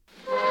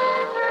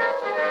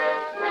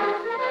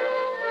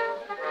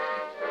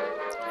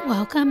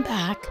Welcome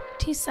back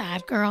to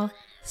Sad Girl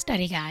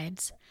Study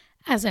Guides.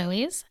 As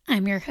always,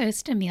 I'm your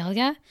host,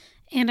 Amelia,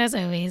 and as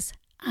always,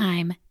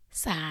 I'm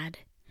sad.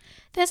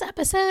 This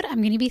episode, I'm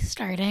going to be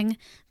starting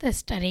the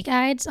study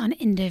guides on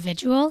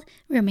individual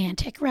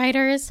romantic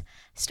writers,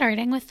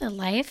 starting with the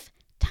life,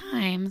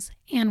 times,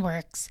 and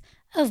works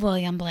of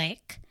William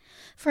Blake.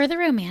 For the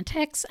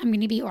romantics, I'm going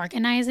to be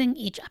organizing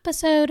each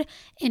episode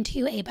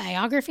into a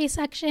biography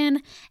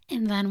section,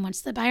 and then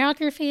once the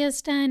biography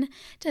is done,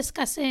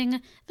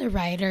 discussing the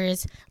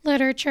writer's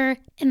literature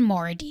in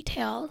more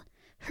detail.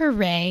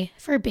 Hooray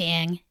for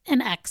being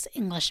an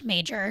ex-English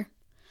major.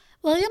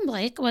 William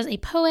Blake was a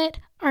poet,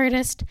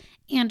 artist,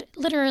 and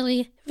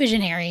literally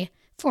visionary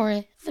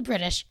for the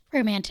British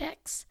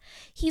Romantics.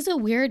 He's a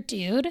weird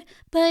dude,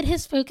 but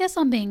his focus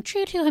on being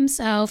true to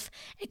himself,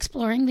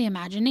 exploring the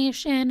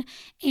imagination,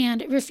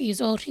 and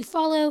refusal to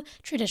follow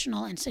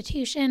traditional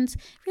institutions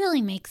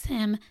really makes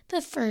him the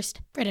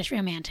first British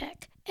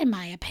Romantic, in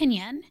my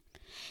opinion.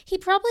 He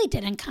probably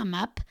didn't come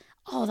up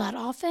all that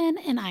often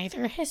in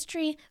either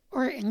history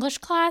or English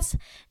class,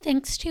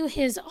 thanks to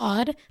his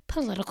odd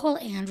political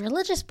and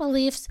religious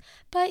beliefs,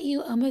 but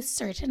you almost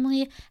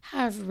certainly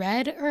have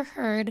read or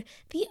heard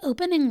the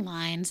opening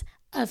lines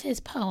of his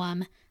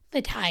poem,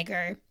 The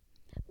Tiger.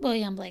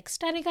 William Blake's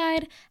study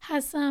guide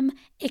has some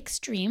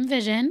extreme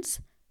visions,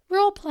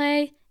 role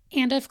play,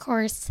 and of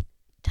course,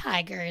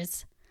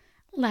 tigers.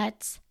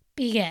 Let's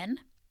begin.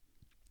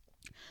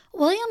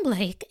 William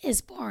Blake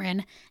is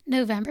born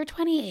November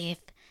 28th,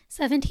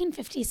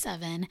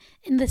 1757,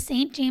 in the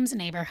St. James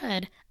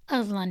neighborhood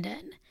of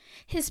London.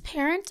 His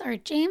parents are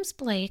James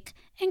Blake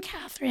and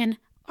Catherine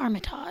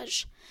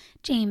Armitage.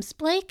 James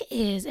Blake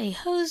is a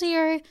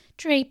hosier,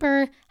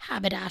 draper,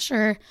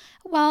 haberdasher,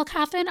 while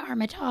Catherine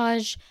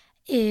Armitage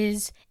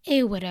is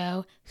a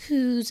widow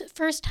whose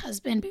first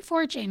husband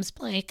before James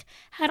Blake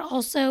had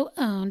also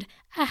owned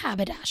a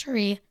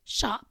haberdashery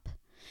shop.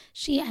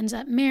 She ends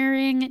up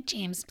marrying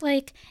James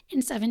Blake in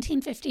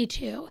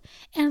 1752,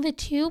 and the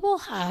two will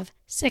have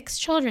 6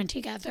 children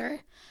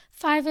together,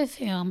 5 of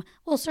whom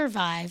will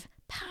survive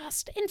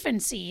past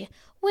infancy,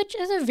 which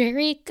is a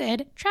very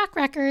good track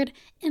record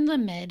in the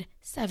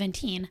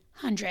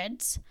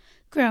mid-1700s.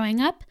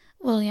 Growing up,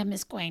 William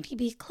is going to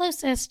be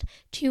closest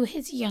to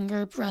his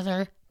younger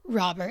brother,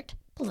 Robert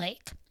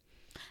Blake.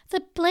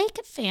 The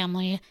Blake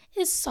family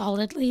is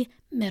solidly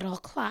middle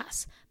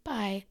class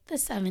by the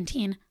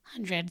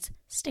 1700s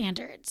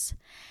standards.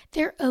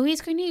 They're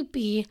always going to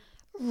be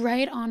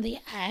right on the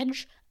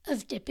edge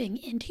of dipping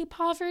into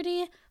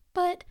poverty,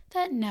 but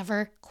that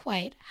never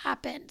quite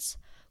happens.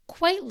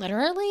 Quite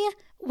literally,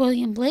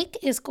 William Blake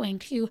is going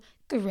to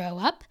grow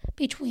up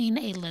between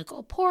a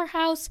local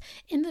poorhouse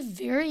in the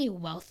very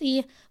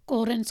wealthy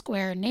Golden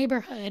Square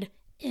neighborhood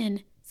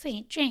in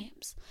St.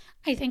 James.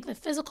 I think the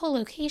physical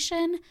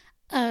location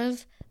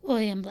of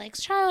William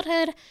Blake's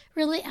childhood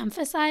really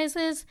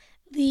emphasizes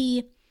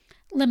the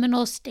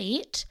liminal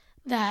state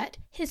that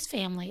his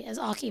family is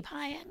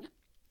occupying.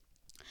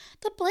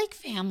 The Blake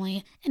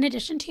family, in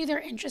addition to their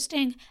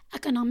interesting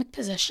economic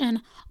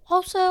position,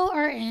 also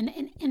are in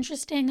an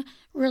interesting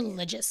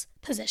religious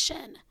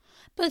position.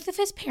 Both of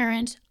his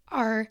parents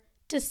are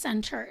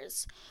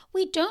dissenters.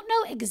 We don't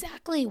know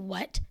exactly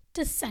what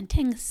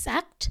dissenting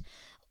sect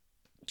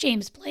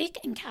James Blake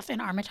and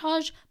Catherine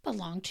Armitage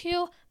belonged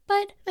to,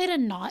 but they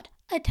did not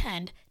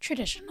attend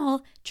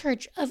traditional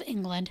Church of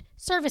England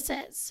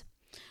services.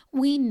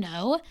 We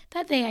know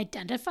that they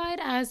identified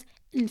as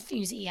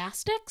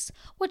enthusiastics,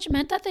 which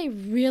meant that they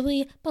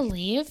really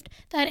believed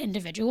that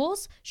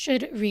individuals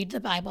should read the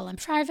Bible in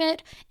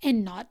private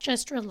and not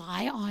just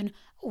rely on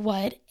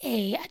what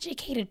an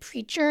educated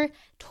preacher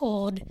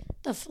told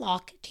the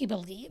flock to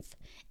believe.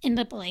 In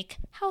the Blake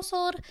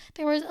household,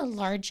 there was a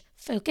large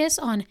focus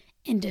on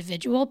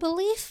individual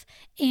belief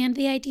and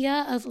the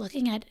idea of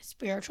looking at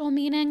spiritual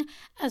meaning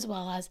as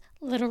well as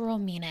literal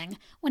meaning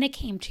when it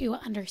came to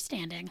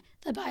understanding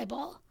the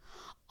Bible.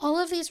 All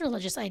of these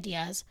religious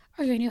ideas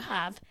are going to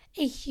have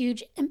a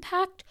huge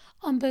impact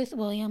on both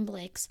William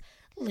Blake's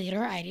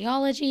later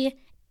ideology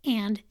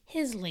and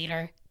his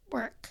later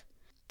work.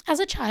 As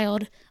a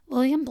child,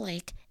 William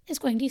Blake is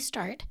going to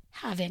start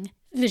having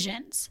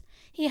visions.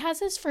 He has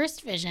his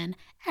first vision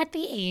at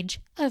the age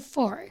of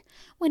 4,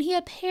 when he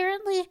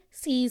apparently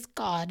sees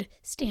God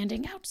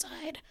standing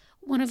outside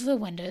one of the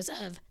windows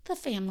of the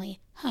family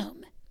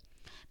home.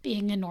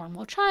 Being a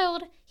normal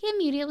child, he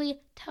immediately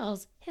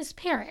tells his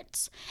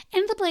parents,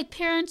 and the Blake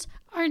parents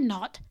are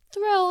not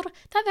thrilled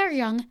that their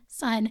young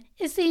son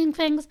is seeing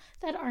things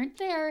that aren't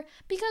there,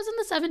 because in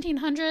the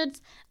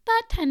 1700s,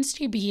 that tends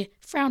to be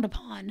frowned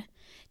upon.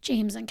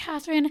 James and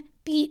Catherine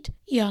beat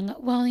young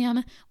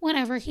William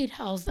whenever he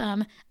tells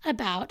them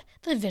about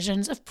the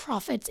visions of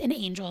prophets and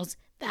angels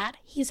that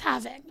he's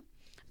having.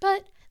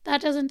 But that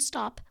doesn't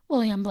stop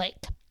William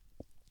Blake.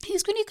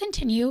 He's going to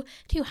continue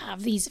to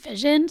have these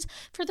visions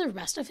for the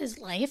rest of his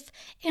life,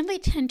 and they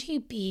tend to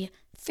be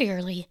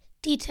fairly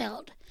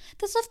detailed.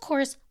 This, of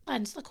course,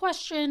 lends the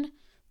question,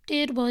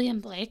 Did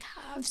William Blake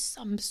have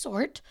some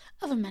sort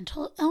of a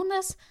mental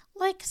illness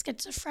like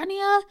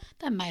schizophrenia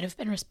that might have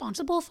been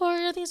responsible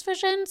for these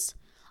visions?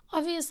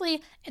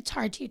 Obviously, it's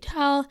hard to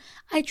tell.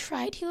 I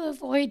try to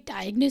avoid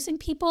diagnosing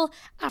people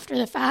after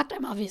the fact.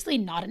 I'm obviously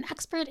not an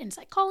expert in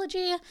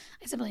psychology.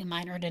 I simply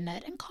minored in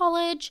it in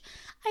college.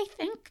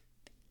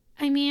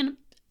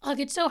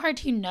 It's so hard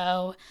to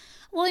know.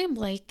 William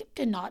Blake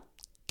did not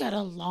get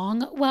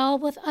along well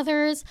with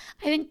others.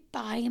 I think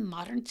by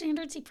modern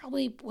standards, he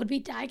probably would be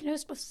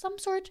diagnosed with some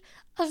sort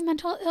of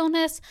mental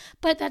illness,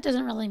 but that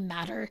doesn't really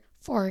matter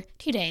for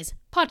today's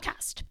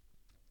podcast.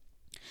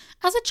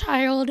 As a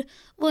child,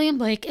 William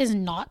Blake is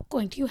not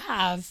going to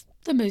have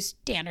the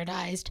most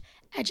standardized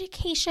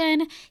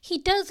education. He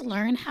does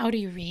learn how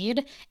to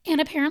read,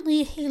 and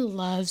apparently he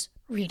loves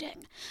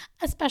reading,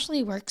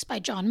 especially works by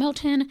John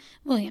Milton,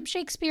 William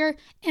Shakespeare,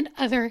 and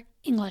other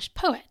English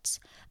poets.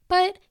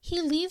 But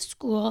he leaves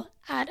school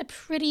at a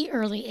pretty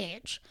early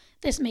age.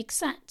 This makes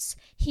sense.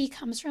 He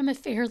comes from a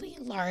fairly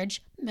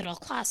large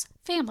middle-class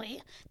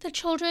family. The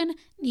children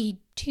need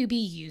to be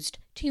used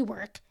to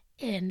work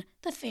in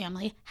the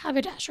family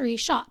haberdashery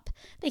shop.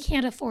 They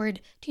can't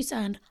afford to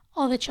send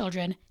all the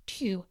children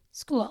to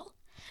school.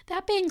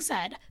 That being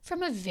said,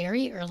 from a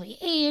very early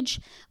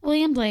age,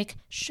 William Blake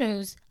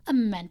shows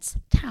immense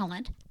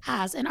talent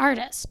as an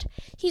artist.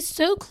 He's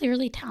so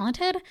clearly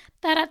talented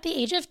that at the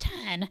age of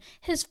 10,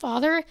 his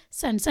father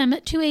sends him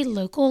to a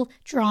local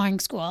drawing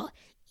school,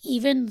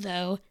 even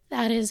though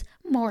that is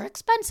more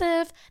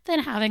expensive than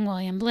having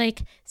William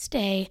Blake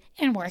stay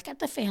and work at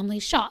the family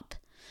shop.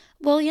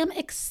 William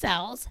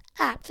excels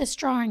at this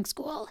drawing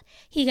school.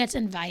 He gets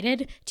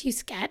invited to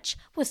sketch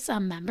with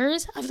some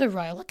members of the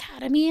Royal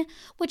Academy,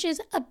 which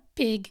is a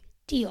big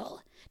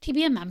deal. To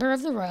be a member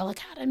of the Royal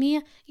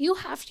Academy, you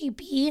have to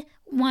be,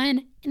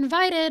 1,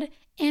 invited,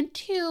 and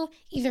 2,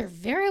 either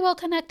very well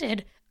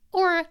connected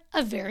or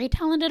a very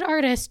talented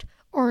artist,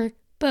 or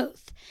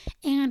both.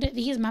 And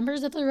these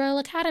members of the Royal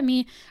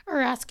Academy are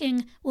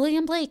asking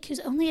William Blake, who's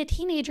only a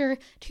teenager,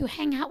 to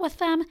hang out with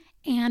them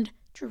and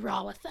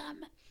draw with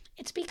them.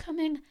 It's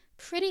becoming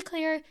pretty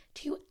clear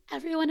to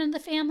everyone in the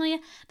family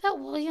that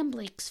William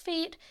Blake's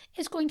fate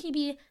is going to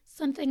be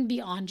something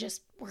beyond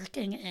just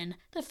working in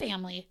the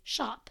family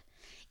shop.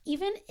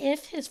 Even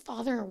if his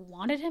father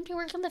wanted him to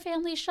work in the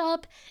family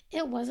shop,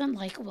 it wasn't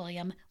like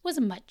William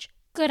was much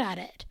good at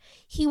it.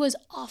 He was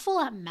awful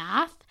at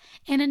math,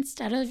 and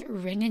instead of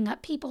ringing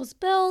up people's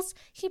bills,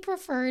 he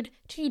preferred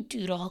to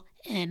doodle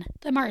in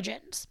the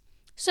margins.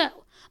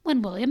 So,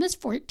 when William is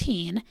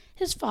 14,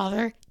 his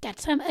father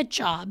gets him a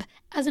job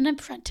as an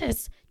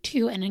apprentice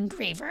to an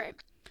engraver.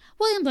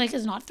 William Blake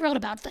is not thrilled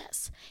about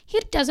this. He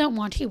doesn't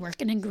want to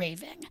work in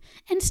engraving.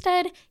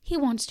 Instead, he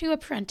wants to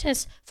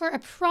apprentice for a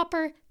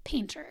proper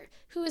painter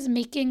who is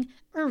making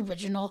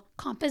original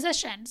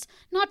compositions,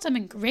 not some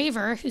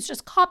engraver who's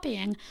just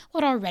copying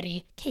what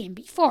already came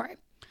before.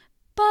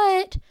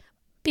 But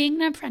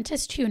being an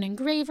apprentice to an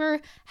engraver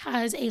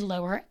has a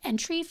lower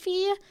entry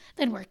fee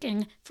than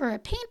working for a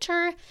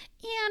painter,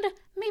 and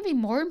maybe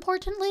more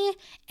importantly,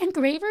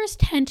 engravers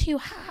tend to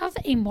have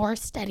a more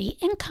steady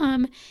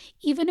income,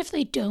 even if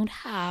they don't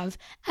have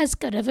as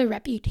good of a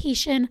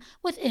reputation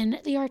within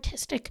the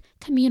artistic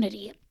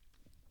community.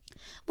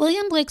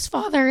 William Blake's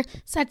father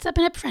sets up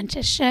an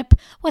apprenticeship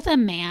with a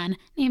man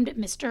named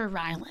Mr.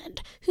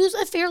 Ryland, who's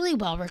a fairly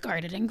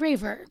well-regarded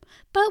engraver,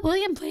 but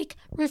William Blake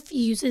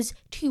refuses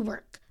to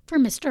work for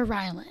Mr.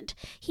 Ryland.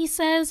 He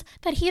says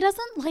that he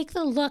doesn't like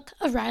the look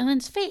of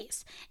Ryland's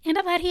face and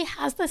that he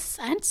has the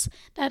sense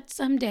that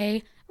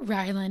someday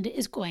Ryland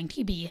is going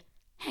to be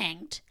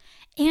hanged.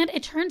 And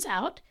it turns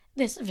out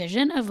this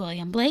vision of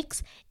William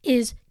Blake's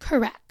is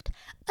correct.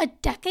 A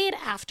decade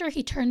after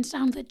he turns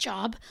down the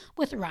job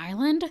with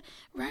Ryland,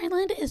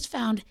 Ryland is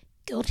found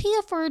guilty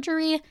of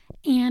forgery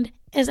and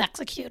is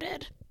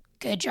executed.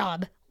 Good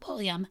job,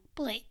 William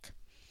Blake.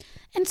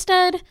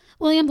 Instead,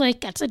 William Blake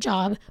gets a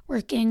job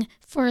working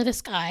for this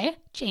guy,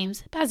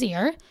 James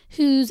Bazier,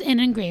 who's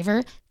an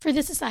engraver for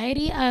the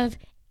Society of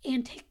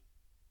Antiquaries.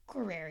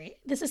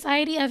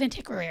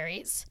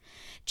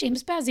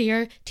 James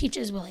Bazier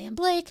teaches William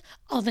Blake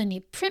all the new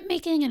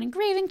printmaking and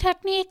engraving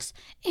techniques,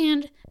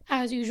 and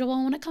as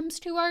usual when it comes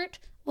to art,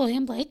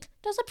 William Blake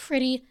does a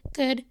pretty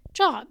good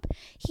job.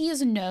 He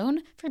is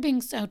known for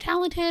being so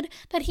talented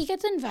that he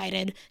gets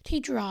invited to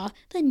draw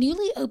the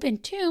newly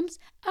opened tombs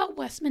at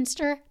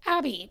Westminster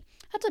Abbey.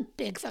 That's a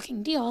big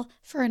fucking deal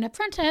for an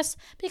apprentice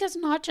because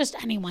not just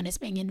anyone is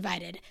being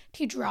invited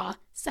to draw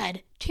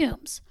said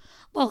tombs.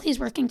 While he's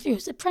working through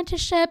his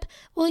apprenticeship,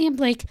 William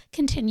Blake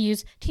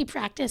continues to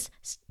practice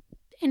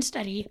and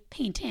study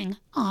painting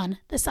on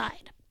the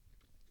side.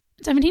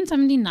 In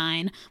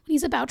 1779, when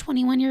he's about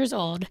 21 years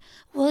old,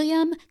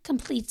 William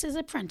completes his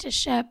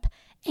apprenticeship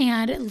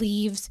and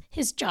leaves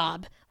his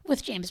job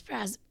with James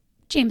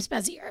James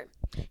Bezier.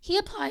 He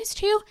applies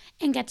to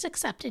and gets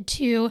accepted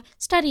to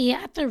study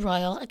at the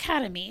Royal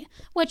Academy,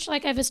 which,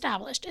 like I've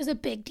established, is a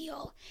big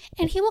deal.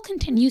 And he will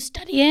continue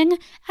studying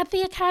at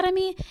the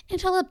Academy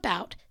until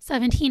about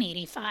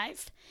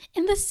 1785.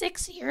 In the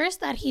 6 years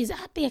that he's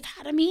at the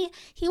Academy,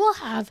 he will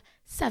have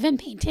 7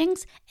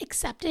 paintings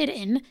accepted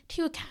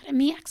into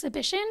Academy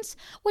exhibitions,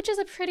 which is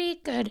a pretty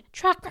good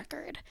track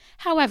record.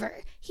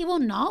 However, he will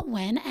not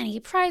win any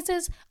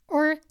prizes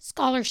or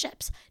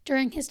scholarships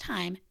during his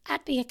time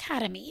at the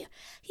Academy.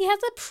 He has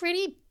a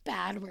pretty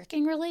bad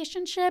working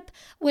relationship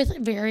with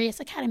various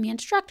Academy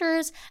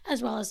instructors,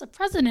 as well as the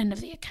president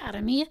of the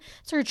Academy,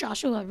 Sir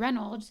Joshua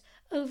Reynolds,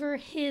 over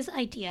his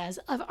ideas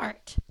of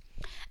art.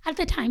 At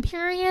the time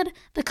period,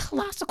 the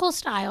classical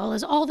style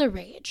is all the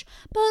rage,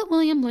 but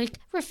William Blake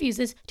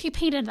refuses to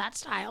paint in that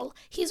style.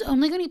 He's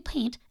only going to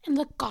paint in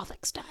the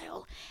Gothic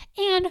style.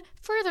 And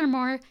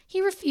furthermore,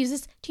 he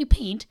refuses to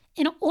paint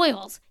in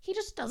oils. He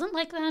just doesn't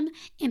like them,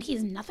 and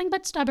he's nothing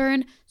but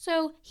stubborn,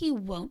 so he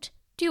won't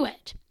do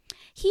it.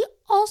 He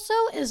also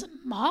is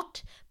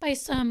mocked by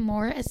some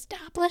more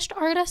established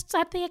artists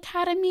at the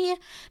Academy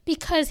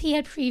because he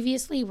had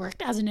previously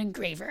worked as an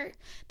engraver.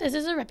 This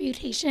is a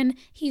reputation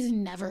he's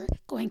never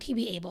going to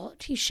be able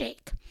to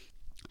shake.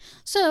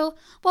 So,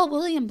 while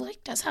William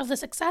Blake does have the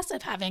success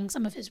of having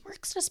some of his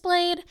works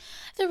displayed,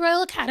 the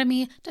Royal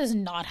Academy does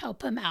not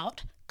help him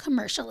out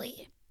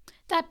commercially.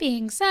 That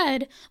being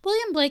said,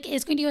 William Blake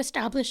is going to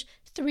establish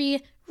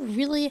 3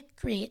 really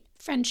great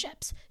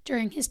friendships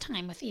during his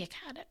time at the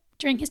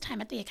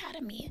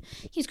Academy.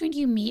 He's going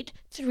to meet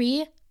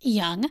 3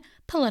 young,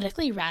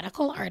 politically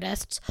radical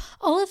artists,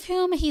 all of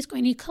whom he's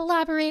going to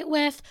collaborate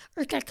with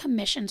or get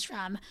commissions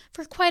from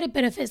for quite a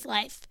bit of his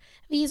life.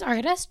 These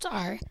artists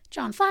are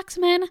John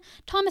Flaxman,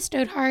 Thomas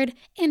Stothard,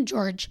 and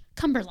George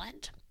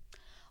Cumberland.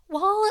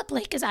 While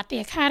Blake is at the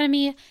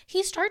Academy,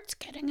 he starts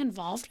getting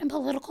involved in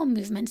political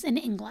movements in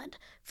England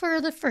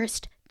for the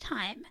first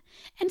time.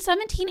 In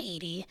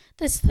 1780,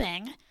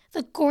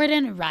 the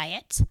Gordon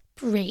Riots,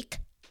 break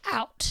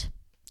out.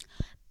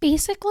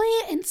 Basically,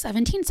 in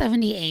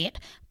 1778,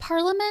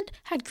 Parliament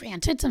had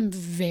granted some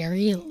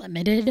very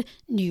limited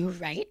new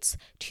rights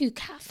to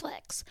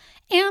Catholics,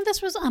 and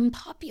this was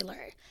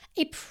unpopular.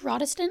 A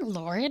Protestant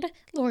Lord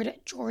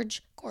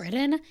George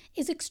Gordon,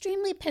 is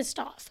extremely pissed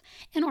off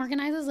and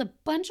organizes a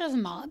bunch of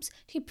mobs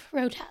to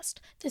protest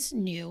this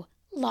new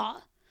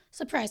law.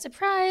 Surprise,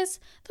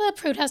 surprise, the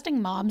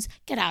protesting mobs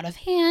get out of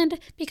hand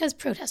because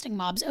protesting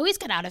mobs always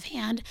get out of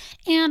hand,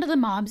 and the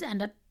mobs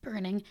end up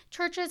burning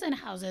churches and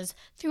houses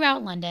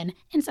throughout London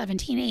in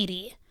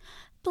 1780.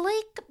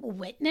 Blake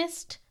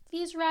witnessed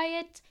these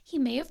riots. He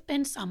may have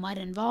been somewhat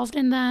involved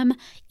in them.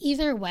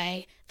 Either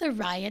way, the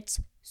riots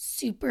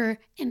super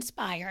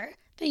inspire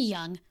the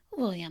young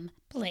William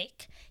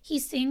Blake.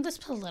 He's seeing this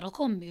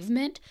political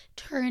movement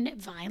turn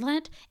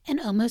violent and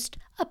almost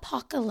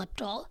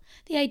apocalyptic.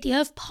 The idea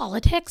of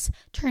politics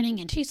turning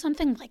into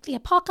something like the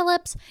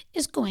apocalypse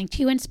is going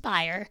to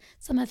inspire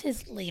some of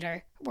his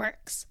later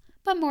works.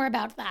 But more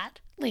about that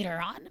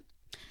later on.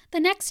 The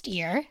next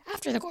year,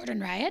 after the Gordon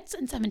Riots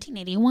in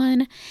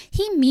 1781,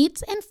 he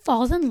meets and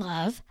falls in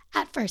love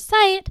at first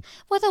sight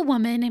with a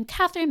woman named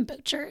Catherine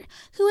Bocher,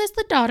 who is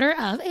the daughter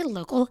of a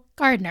local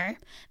gardener.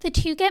 The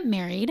two get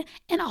married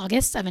in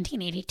August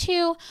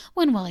 1782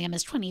 when William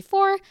is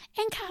 24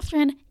 and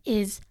Catherine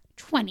is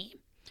 20.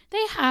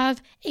 They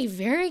have a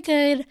very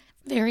good,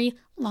 very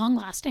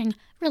long-lasting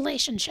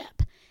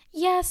relationship.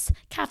 Yes,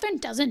 Catherine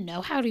doesn't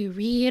know how to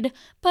read,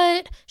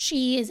 but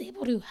she is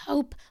able to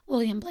help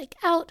William Blake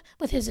out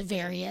with his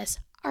various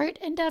art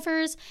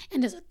endeavors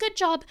and does a good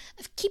job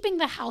of keeping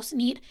the house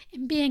neat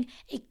and being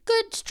a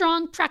good,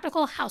 strong,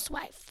 practical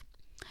housewife.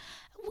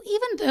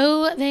 Even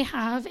though they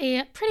have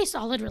a pretty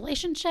solid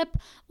relationship,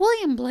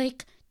 William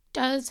Blake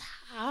does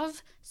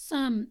have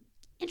some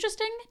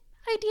interesting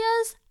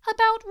ideas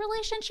about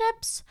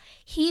relationships.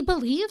 He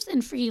believes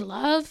in free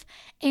love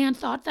and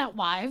thought that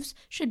wives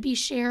should be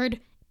shared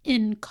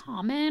in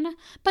common,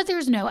 but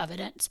there's no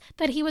evidence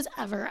that he was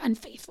ever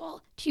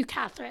unfaithful to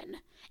Catherine.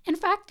 In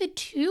fact, the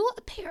two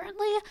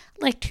apparently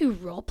like to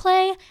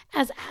roleplay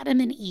as Adam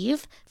and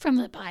Eve from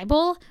the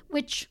Bible,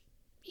 which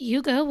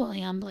you go,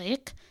 William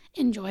Blake.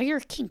 Enjoy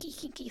your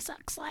kinky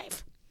sex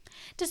life.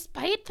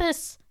 Despite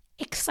this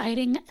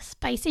exciting,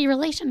 spicy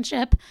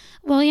relationship,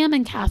 William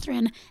and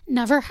Catherine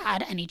never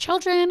had any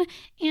children,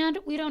 and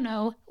we don't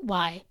know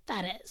why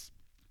that is.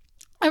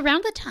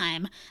 Around the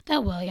time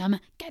that William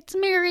gets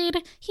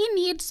married, he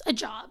needs a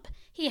job.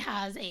 He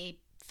has a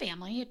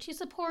family to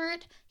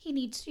support. He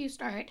needs to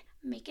start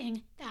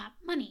making that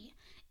money.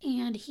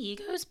 And he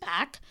goes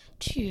back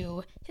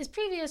to his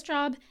previous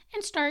job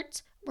and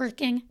starts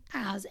working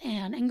as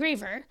an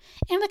engraver.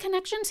 And the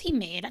connections he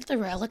made at the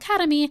Royal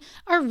Academy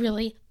are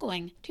really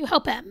going to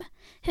help him.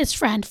 His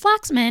friend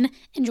Flaxman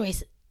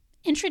enjoys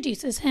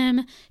introduces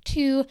him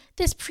to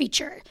this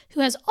preacher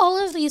who has all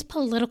of these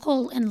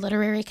political and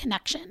literary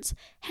connections,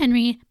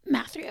 Henry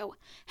Matthew.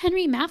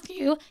 Henry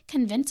Matthew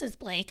convinces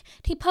Blake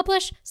to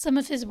publish some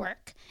of his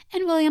work,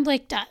 and William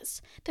Blake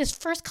does. This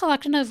first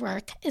collection of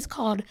work is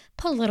called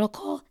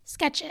Political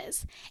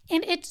Sketches,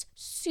 and it's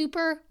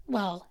super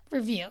well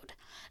reviewed.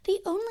 The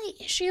only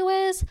issue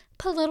is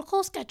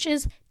Political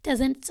Sketches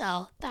doesn't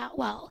sell that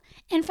well.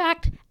 In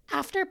fact,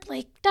 after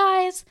Blake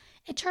dies,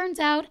 it turns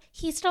out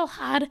he still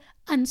had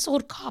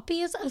unsold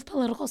copies of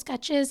Political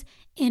Sketches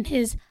in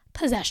his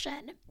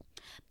possession.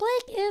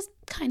 Blake is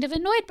kind of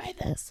annoyed by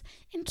this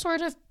and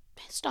sort of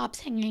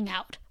stops hanging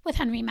out with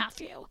Henry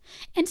Matthew.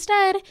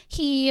 Instead,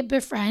 he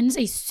befriends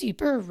a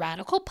super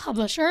radical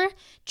publisher,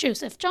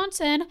 Joseph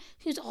Johnson,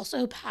 who's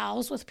also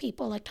pals with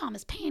people like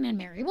Thomas Paine and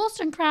Mary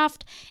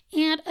Wollstonecraft,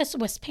 and a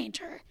Swiss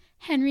painter,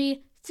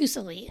 Henry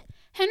Fuseli.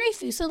 Henry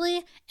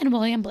Fuseli and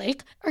William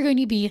Blake are going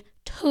to be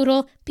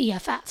total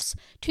BFFs,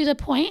 to the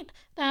point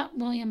that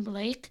William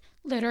Blake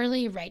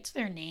literally writes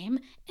their name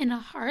in a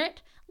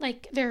heart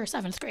like they're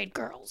 7th grade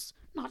girls.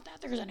 Not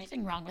that there's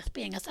anything wrong with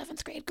being a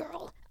 7th grade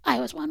girl. I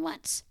was one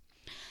once.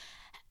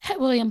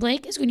 William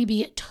Blake is going to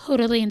be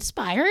totally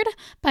inspired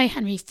by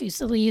Henry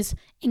Fuseli's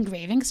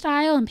engraving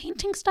style and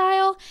painting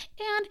style,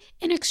 and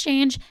in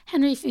exchange,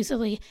 Henry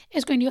Fuseli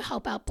is going to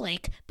help out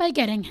Blake by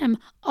getting him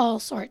all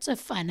sorts of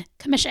fun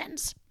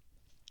commissions.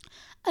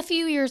 A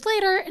few years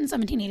later, in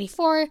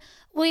 1784,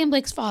 William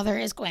Blake's father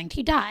is going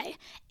to die,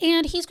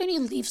 and he's going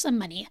to leave some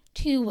money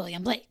to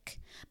William Blake.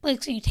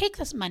 Blake's going to take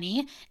this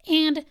money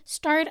and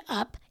start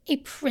up a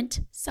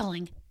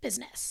print-selling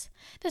business.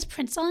 This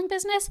print-selling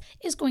business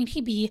is going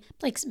to be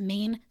Blake's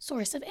main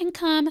source of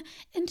income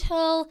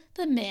until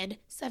the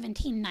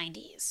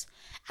mid-1790s.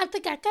 At the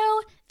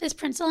get-go, this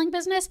print-selling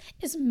business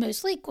is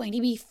mostly going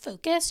to be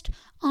focused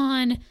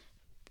on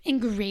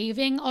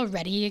engraving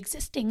already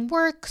existing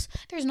works.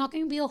 There's not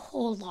going to be a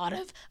whole lot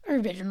of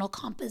original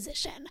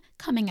composition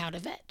coming out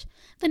of it.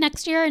 The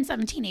next year, in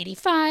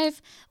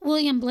 1785,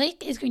 William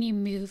Blake is going to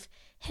move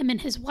him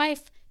and his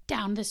wife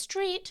down the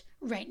street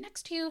right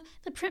next to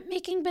the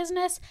printmaking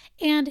business,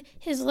 and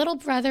his little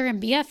brother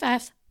and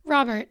BFF,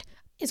 Robert,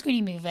 is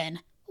going to move in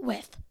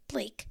with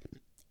Blake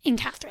and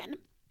Catherine.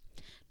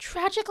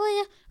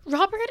 Tragically,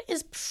 Robert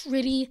is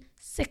pretty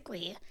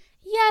sickly.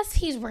 Yes,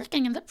 he's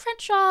working in the print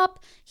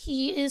shop,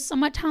 he is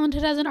somewhat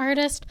talented as an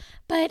artist,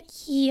 but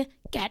he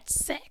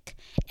gets sick,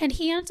 and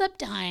he ends up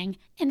dying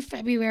in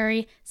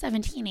February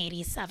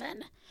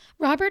 1787.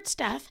 Robert's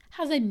death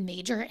has a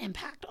major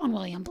impact on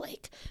William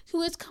Blake,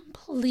 who is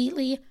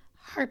completely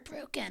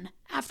heartbroken.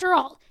 After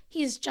all,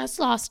 he's just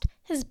lost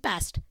his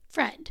best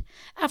friend.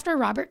 After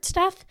Robert's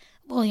death,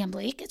 William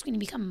Blake is going to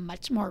become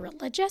much more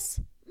religious.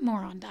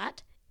 More on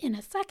that in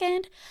a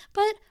second.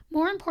 But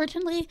more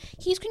importantly,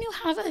 he's going to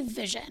have a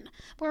vision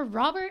where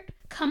Robert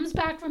comes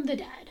back from the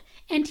dead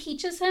and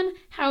teaches him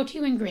how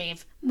to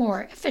engrave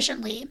more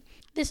efficiently.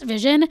 This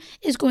vision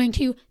is going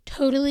to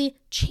totally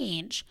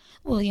change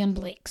William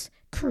Blake's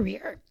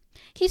career.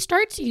 He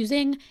starts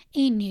using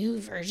a new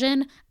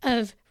version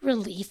of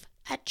relief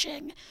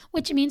etching,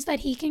 which means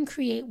that he can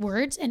create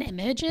words and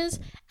images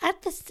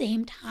at the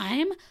same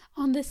time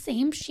on the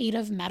same sheet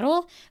of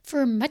metal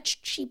for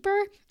much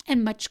cheaper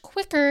and much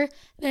quicker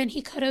than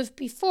he could have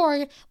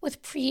before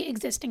with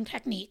pre-existing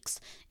techniques.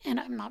 And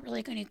I'm not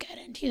really going to get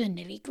into the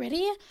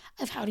nitty-gritty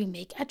of how to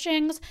make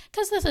etchings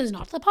because this is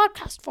not the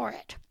podcast for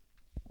it.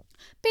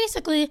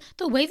 Basically,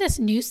 the way this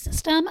new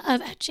system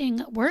of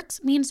etching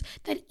works means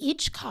that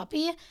each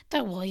copy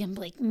that William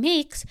Blake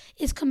makes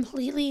is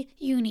completely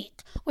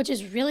unique, which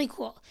is really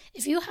cool.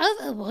 If you have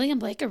a William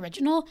Blake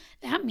original,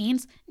 that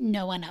means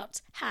no one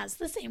else has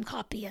the same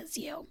copy as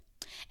you.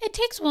 It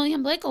takes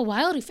William Blake a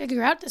while to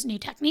figure out this new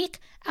technique.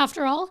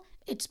 After all,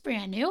 it's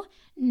brand new.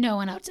 No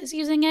one else is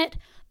using it.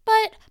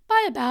 But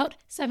by about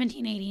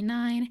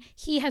 1789,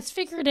 he has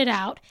figured it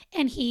out,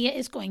 and he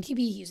is going to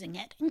be using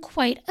it in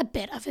quite a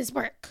bit of his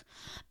work.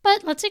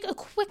 But let's take a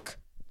quick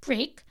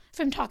break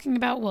from talking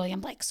about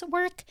William Blake's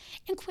work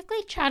and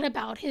quickly chat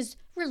about his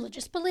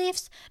religious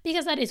beliefs,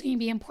 because that is going to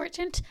be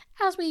important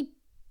as we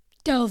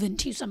delve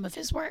into some of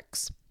his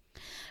works.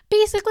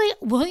 Basically,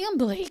 William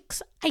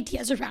Blake's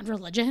ideas around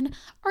religion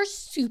are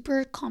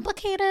super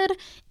complicated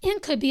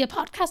and could be a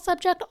podcast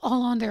subject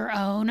all on their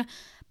own.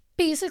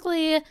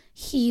 Basically,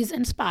 he's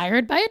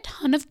inspired by a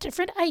ton of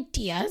different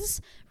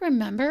ideas.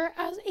 Remember,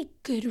 as a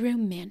good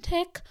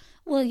romantic,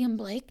 William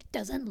Blake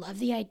doesn't love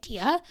the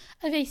idea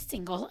of a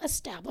single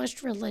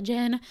established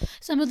religion.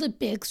 Some of the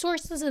big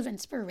sources of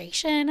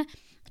inspiration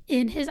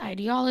in his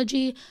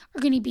ideology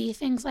are going to be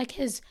things like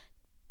his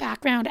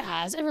background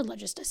as a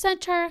religious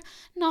dissenter,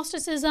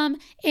 Gnosticism,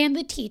 and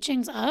the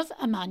teachings of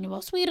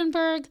Emanuel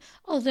Swedenborg,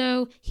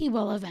 although he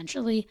will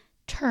eventually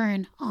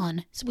turn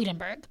on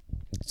Swedenborg.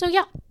 So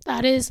yeah,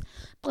 that is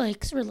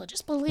Blake's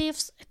religious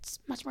beliefs. It's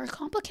much more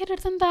complicated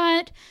than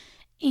that,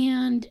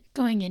 and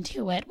going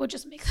into it will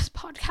just make this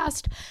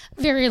podcast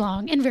very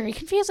long and very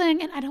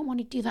confusing, and I don't want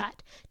to do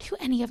that to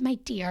any of my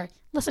dear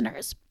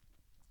listeners.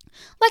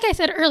 Like I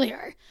said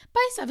earlier,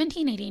 by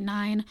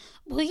 1789,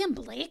 William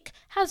Blake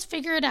has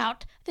figured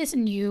out this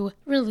new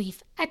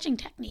relief etching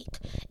technique,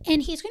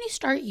 and he's going to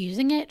start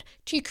using it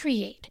to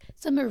create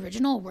some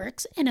original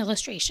works and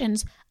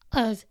illustrations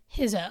of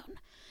his own.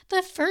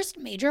 The first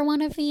major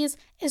one of these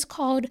is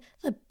called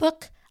the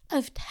Book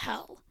of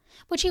Tell,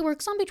 which he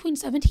works on between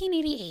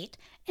 1788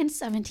 and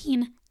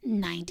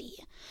 1790.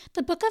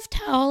 The Book of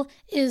Tell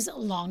is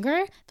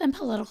longer than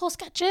Political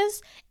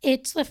Sketches.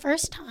 It's the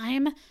first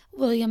time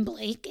William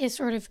Blake is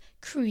sort of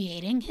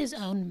creating his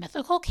own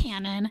mythical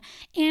canon,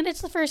 and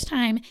it's the first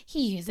time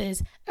he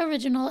uses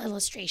original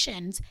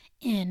illustrations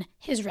in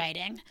his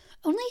writing.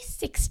 Only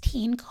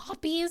 16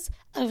 copies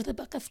of the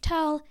Book of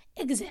Tell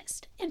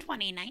exist in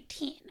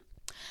 2019.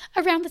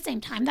 Around the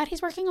same time that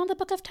he's working on the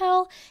Book of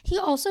Tell, he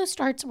also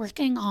starts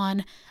working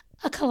on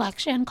a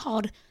collection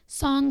called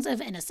Songs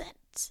of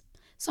Innocence.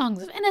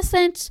 Songs of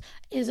Innocence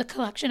is a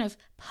collection of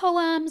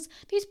poems.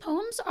 These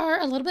poems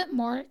are a little bit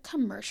more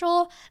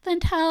commercial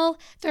than Tell.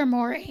 They're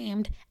more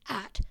aimed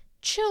at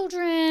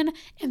children,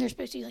 and they're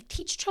supposed to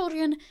teach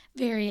children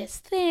various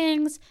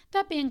things.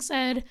 That being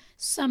said,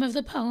 some of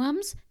the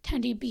poems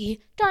tend to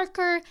be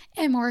darker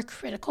and more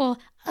critical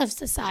of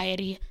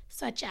society,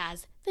 such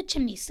as The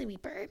Chimney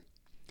Sweeper.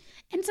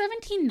 In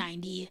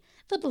 1790,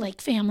 the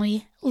Blake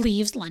family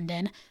leaves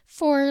London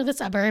for the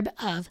suburb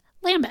of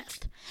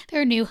Lambeth.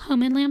 Their new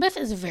home in Lambeth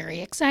is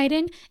very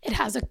exciting. It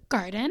has a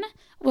garden.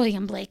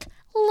 William Blake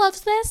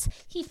loves this.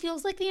 He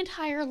feels like the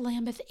entire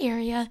Lambeth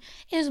area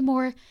is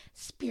more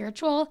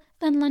spiritual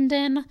than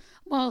London.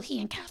 While he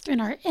and Catherine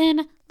are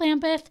in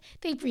Lambeth,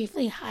 they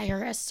briefly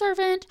hire a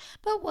servant,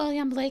 but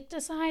William Blake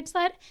decides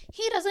that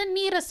he doesn't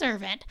need a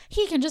servant.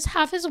 He can just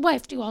have his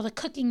wife do all the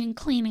cooking and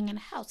cleaning and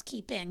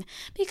housekeeping,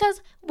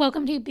 because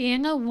welcome to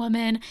being a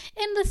woman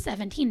in the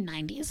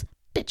 1790s,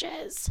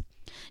 bitches.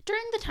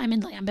 During the time in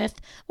Lambeth,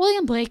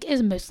 William Blake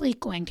is mostly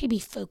going to be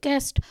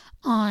focused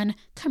on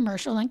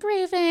commercial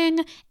engraving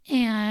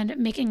and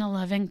making a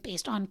living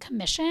based on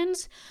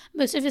commissions.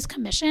 Most of his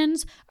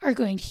commissions are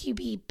going to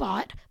be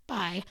bought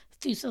by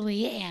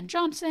Fuseli and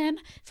Johnson.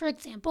 For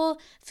example,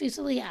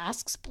 Fuseli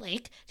asks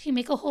Blake to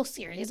make a whole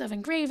series of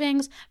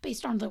engravings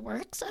based on the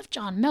works of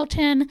John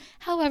Milton.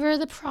 However,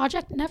 the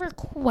project never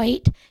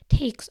quite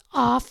takes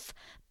off,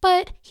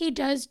 but he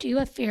does do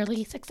a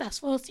fairly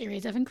successful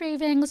series of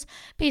engravings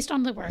based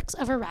on the works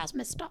of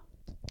Erasmus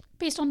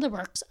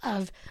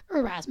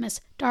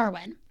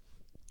Darwin.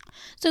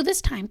 So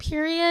this time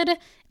period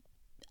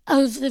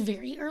of the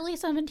very early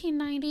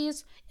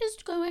 1790s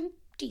is going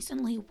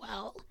decently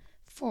well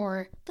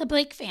for the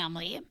Blake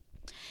family.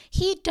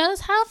 He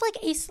does have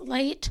a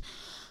slight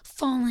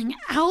falling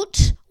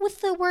out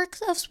with the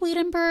works of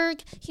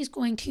Swedenborg. He's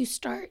going to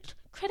start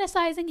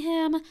criticizing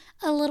him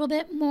a little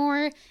bit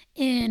more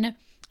in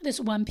this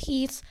one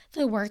piece,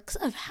 The Works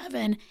of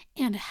Heaven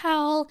and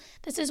Hell.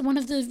 This is one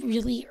of the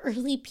really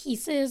early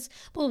pieces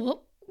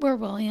where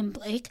William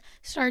Blake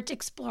starts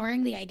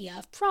exploring the idea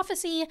of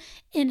prophecy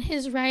in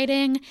his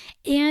writing,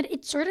 and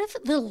it's sort of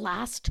the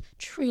last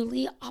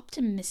truly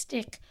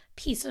optimistic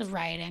piece of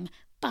writing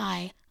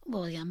by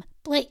William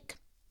Blake.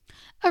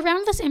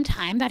 Around the same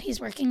time that he's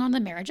working on The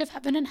Marriage of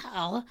Heaven and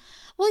Hell,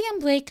 William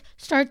Blake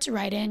starts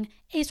writing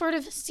a sort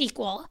of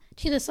sequel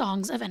to the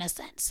Songs of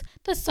Innocence,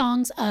 the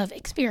Songs of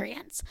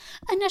Experience.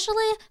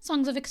 Initially,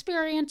 Songs of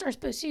Experience are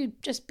supposed to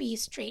just be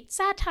straight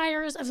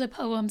satires of the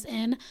poems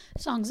in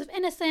Songs of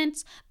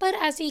Innocence, but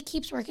as he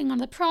keeps working on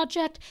the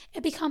project,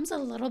 it becomes a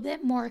little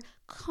bit more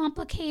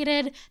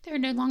complicated. They're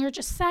no longer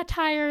just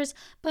satires,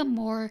 but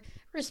more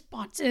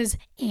responses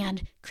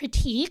and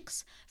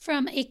critiques.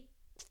 From a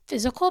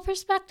physical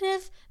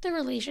perspective, the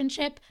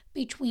relationship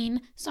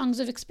between Songs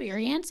of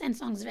Experience and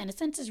Songs of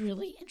Innocence is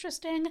really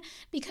interesting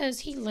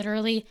because he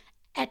literally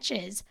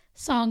etches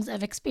Songs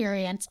of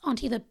Experience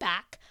onto the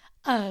back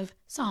of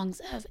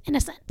Songs of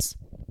Innocence.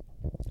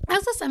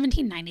 As the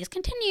 1790s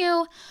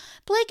continue,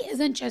 Blake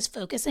isn't just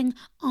focusing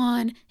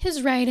on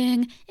his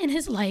writing and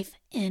his life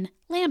in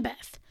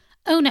Lambeth.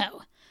 Oh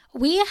no.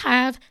 We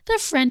have the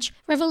French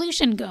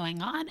Revolution going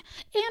on,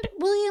 and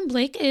William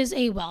Blake is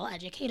a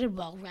well-educated,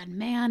 well-read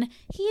man.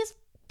 He is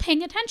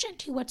paying attention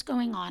to what's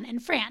going on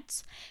in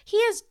France. He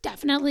is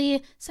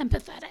definitely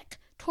sympathetic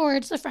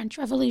towards the French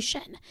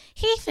Revolution.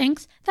 He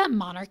thinks that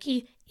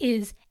monarchy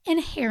is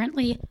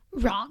inherently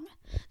wrong.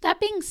 That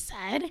being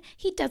said,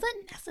 he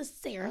doesn't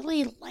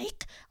necessarily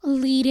like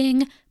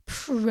leading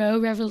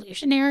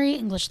pro-revolutionary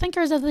English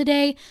thinkers of the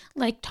day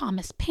like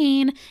Thomas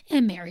Paine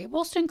and Mary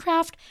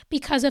Wollstonecraft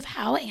because of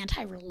how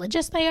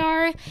anti-religious they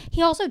are.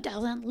 He also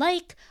doesn't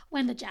like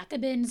when the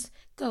Jacobins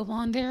go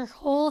on their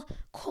whole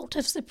cult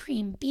of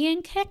supreme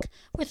being kick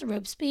with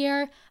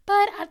Robespierre,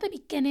 but at the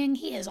beginning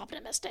he is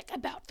optimistic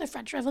about the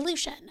French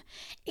Revolution.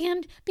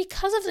 And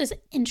because of this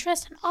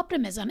interest and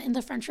optimism in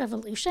the French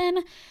Revolution,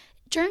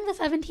 during the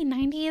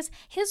 1790s,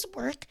 his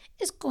work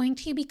is going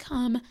to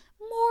become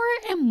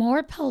more and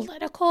more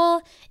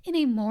political in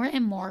a more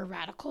and more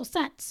radical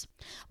sense.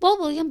 While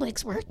William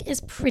Blake's work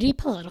is pretty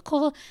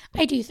political,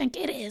 I do think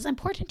it is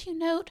important to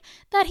note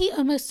that he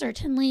almost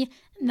certainly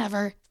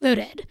never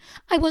voted.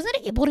 I wasn't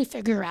able to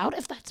figure out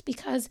if that's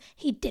because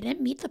he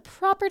didn't meet the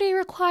property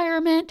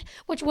requirement,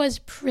 which was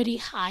pretty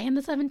high in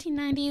the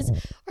 1790s,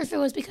 or if it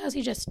was because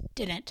he just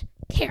didn't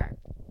care.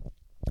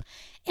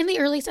 In the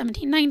early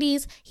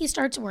 1790s, he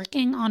starts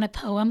working on a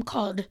poem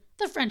called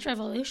The French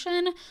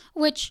Revolution,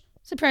 which,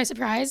 surprise,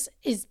 surprise,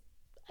 is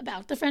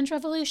about the French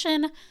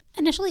Revolution.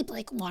 Initially,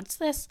 Blake wants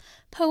this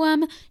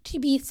poem to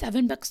be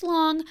 7 books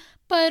long,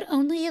 but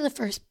only the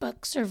first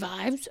book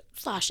survives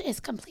 /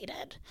 is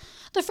completed.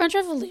 The French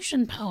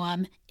Revolution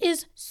poem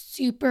is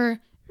super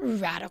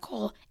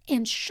radical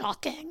and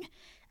shocking.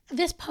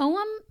 This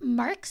poem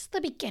marks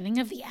the beginning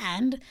of the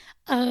end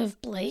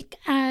of Blake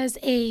as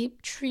a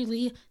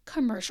truly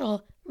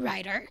commercial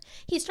writer.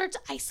 He starts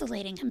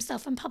isolating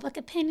himself in public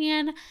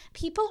opinion.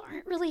 People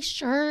aren't really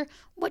sure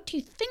what to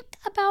think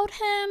about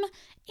him,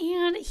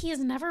 and he is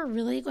never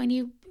really going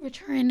to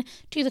return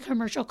to the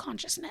commercial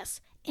consciousness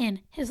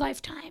in his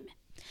lifetime.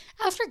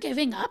 After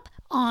giving up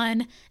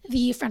on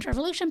the French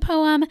Revolution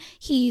poem,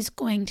 he's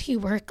going to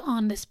work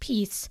on this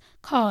piece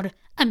called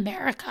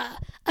America,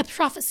 a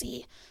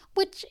Prophecy,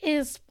 which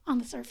is on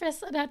the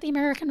surface about the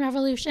American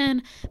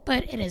Revolution,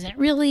 but it isn't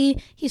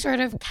really. He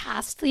sort of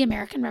casts the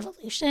American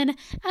Revolution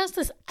as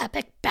this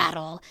epic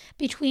battle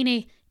between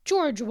a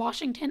George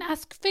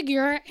Washington-esque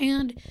figure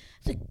and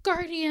the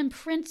guardian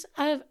Prince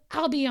of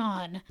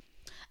Albion.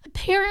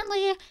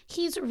 Apparently,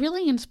 he's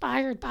really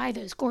inspired by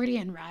those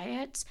Gordian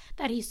riots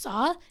that he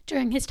saw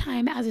during his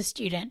time as a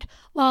student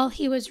while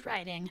he was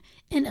writing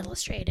and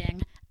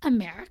illustrating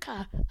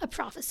America, a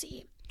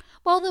Prophecy.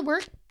 While the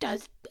work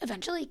does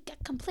eventually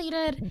get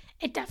completed,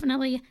 it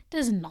definitely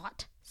does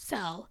not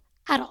sell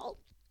at all.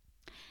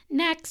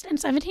 Next, in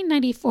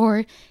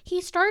 1794, he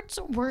starts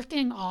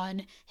working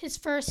on his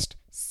first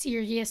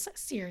serious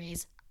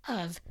series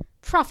of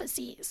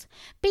prophecies.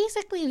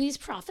 Basically, these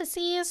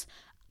prophecies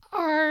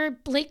are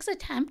Blake's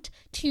attempt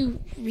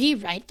to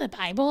rewrite the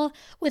Bible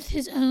with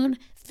his own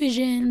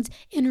visions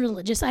and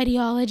religious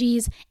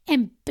ideologies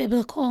and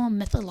biblical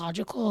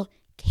mythological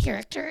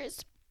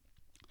characters.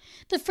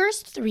 The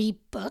first 3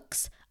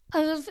 books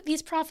of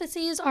these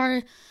prophecies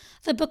are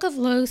the Book of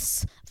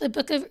Los, the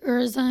Book of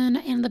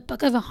Urzan, and the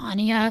Book of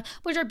Ahania,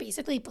 which are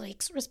basically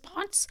Blake's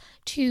response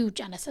to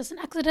Genesis and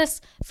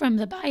Exodus from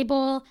the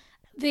Bible.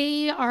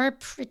 They are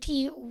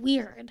pretty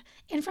weird.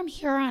 And from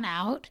here on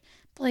out,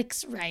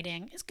 Blake's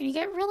writing is going to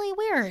get really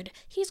weird.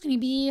 He's going to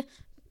be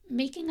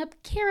making up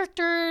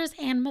characters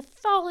and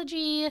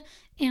mythology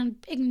and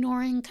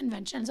ignoring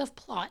conventions of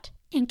plot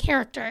and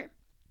character.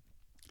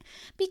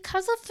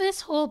 Because of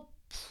this whole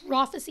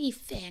prophecy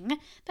thing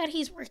that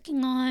he's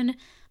working on,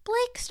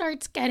 Blake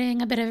starts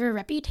getting a bit of a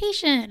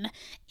reputation,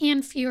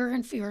 and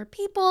fewer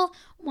people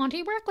want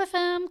to work with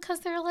him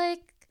because they're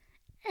like,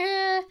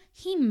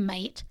 he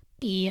might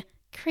be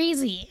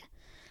crazy.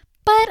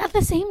 But at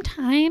the same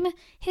time,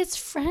 his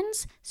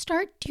friends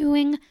start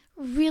doing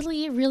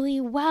really, really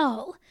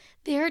well.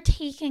 They're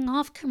taking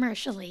off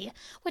commercially,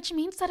 which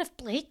means that if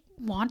Blake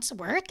wants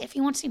work, if he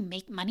wants to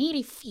make money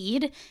to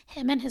feed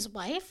him and his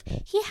wife,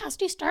 he has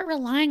to start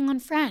relying on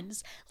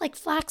friends like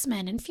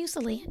Flaxman and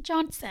Fuseli and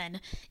Johnson,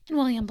 and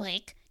William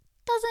Blake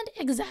doesn't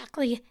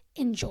exactly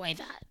enjoy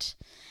that.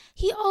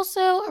 He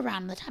also,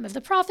 around the time of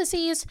the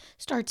prophecies,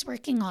 starts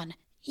working on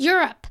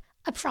Europe,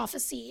 a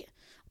Prophecy,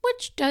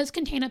 which does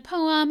contain a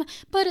poem,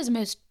 but is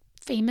most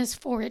famous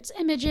for its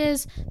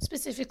images,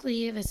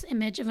 specifically this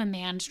image of a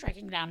man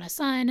striking down a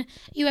sun.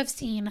 You have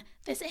seen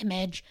this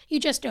image, you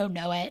just don't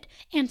know it.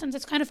 And since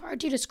it's kind of hard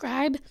to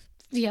describe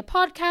via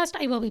podcast,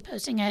 I will be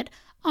posting it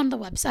on the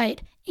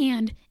website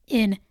and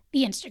in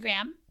the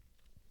Instagram.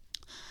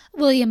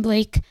 William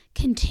Blake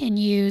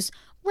continues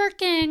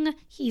working.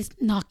 He's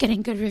not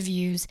getting good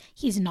reviews.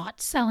 He's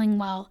not selling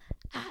well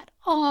at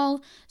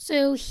all.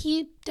 So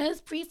he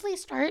does briefly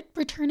start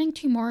returning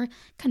to more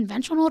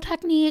conventional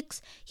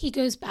techniques. He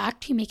goes back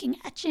to making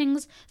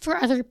etchings for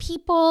other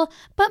people,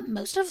 but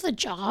most of the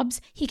jobs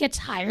he gets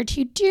hired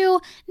to do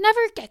never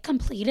get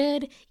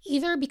completed,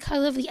 either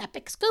because of the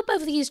epic scope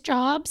of these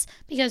jobs,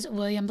 because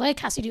William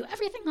Blake has to do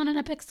everything on an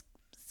epic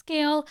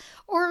scale,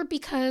 or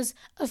because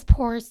of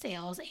poor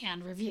sales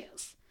and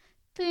reviews.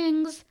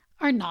 Things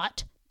are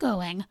not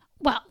going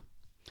well.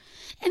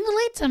 In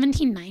the late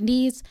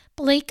 1790s,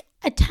 Blake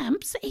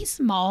attempts a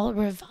small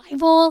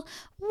revival,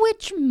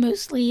 which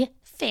mostly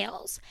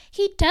fails.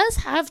 He does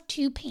have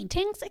 2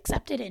 paintings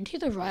accepted into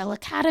the Royal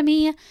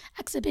Academy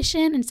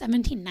exhibition in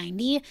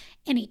 1790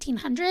 and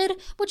 1800,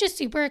 which is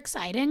super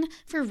exciting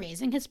for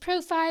raising his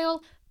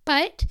profile,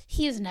 but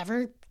he is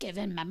never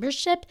given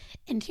membership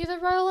into the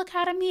Royal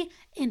Academy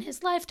in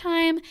his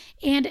lifetime,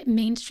 and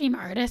mainstream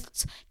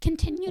artists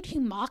continue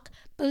to mock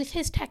both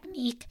his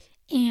technique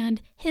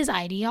and his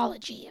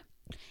ideology.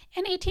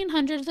 In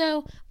 1800,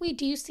 though, we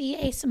do see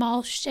a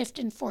small shift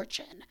in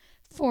fortune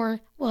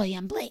for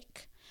William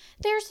Blake.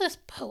 There's this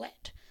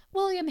poet,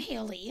 William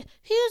Haley,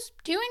 who's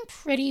doing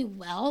pretty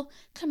well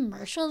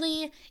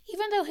commercially,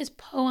 even though his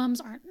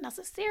poems aren't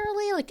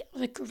necessarily like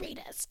the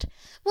greatest.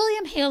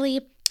 William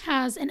Haley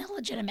has an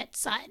illegitimate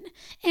son,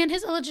 and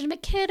his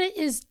illegitimate kid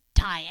is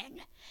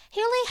dying.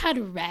 Haley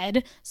had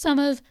read some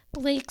of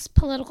Blake's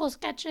political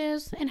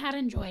sketches and had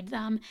enjoyed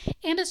them,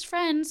 and is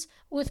friends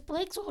with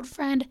Blake's old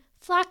friend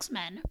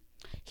Flaxman.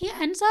 He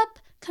ends up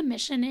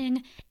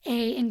commissioning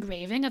a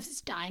engraving of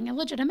his dying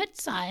illegitimate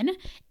son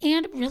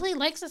and really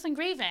likes this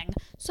engraving.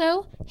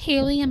 So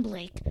Haley and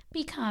Blake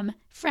become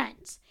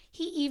friends.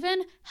 He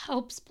even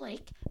helps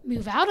Blake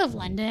move out of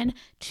London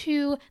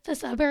to the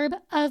suburb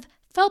of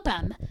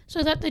Felpham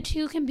so that the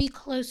two can be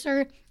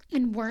closer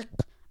and work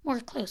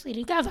more closely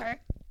together.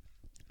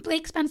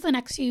 Blake spends the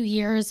next few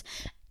years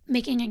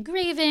making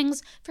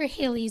engravings for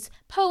Haley's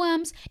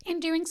poems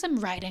and doing some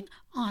writing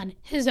on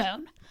his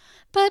own.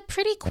 But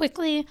pretty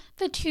quickly,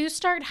 the two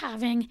start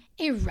having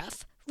a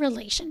rough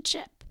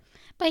relationship.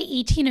 By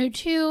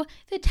 1802,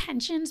 the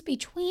tensions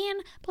between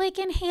Blake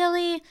and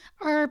Haley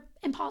are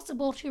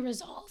impossible to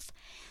resolve.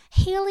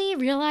 Haley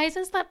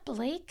realizes that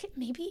Blake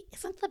maybe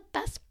isn't the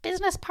best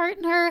business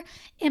partner,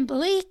 and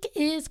Blake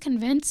is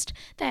convinced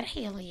that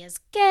Haley is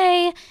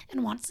gay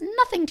and wants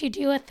nothing to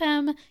do with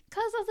him,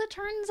 because as it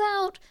turns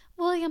out,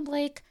 William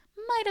Blake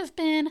might have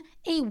been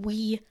a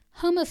wee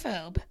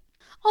homophobe.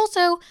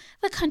 Also,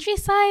 the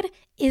countryside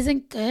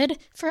isn't good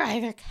for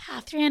either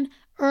Catherine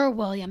or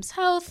William's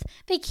health.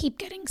 They keep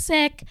getting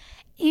sick,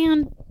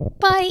 and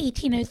by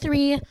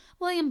 1803,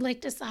 William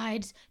Blake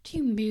decides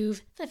to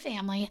move the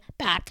family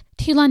back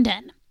to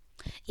London.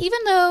 Even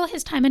though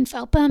his time in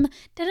Felpham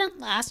didn't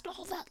last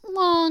all that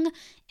long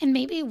and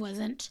maybe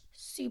wasn't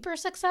super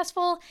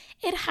successful,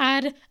 it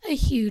had a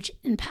huge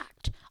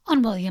impact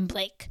on William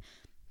Blake.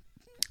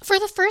 For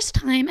the first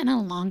time in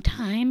a long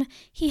time,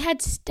 he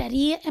had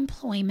steady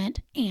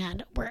employment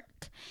and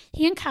work.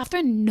 He and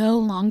Catherine no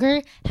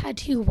longer had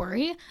to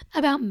worry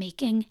about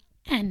making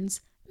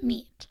ends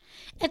meet.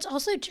 It's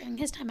also during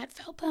his time at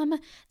Felpham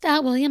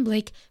that William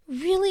Blake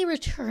really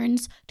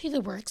returns to the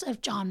works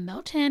of John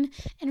Milton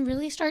and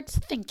really starts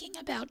thinking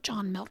about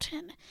John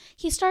Milton.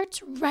 He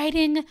starts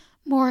writing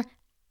more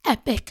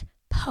epic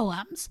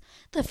poems,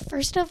 the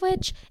first of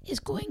which is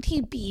going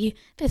to be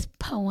this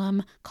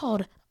poem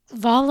called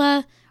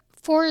Vala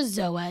for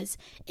Zoas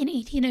in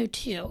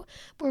 1802,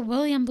 where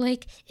William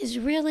Blake is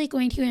really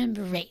going to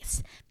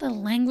embrace the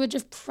language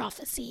of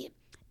prophecy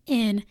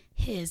in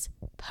his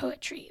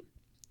poetry.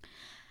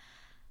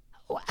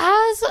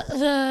 As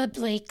the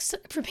Blakes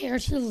prepare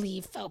to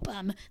leave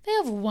Felpham, they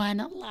have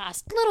one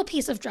last little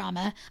piece of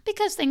drama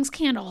because things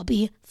can't all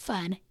be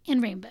fun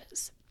and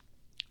rainbows.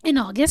 In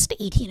August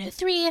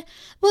 1803,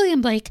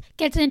 William Blake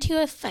gets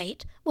into a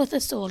fight with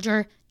the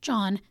soldier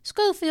John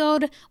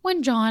Schofield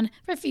when John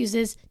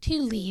refuses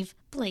to leave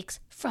Blake's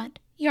front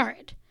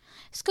yard.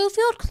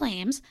 Schofield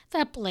claims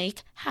that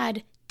Blake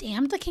had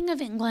damned the King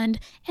of England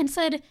and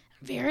said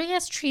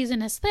various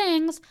treasonous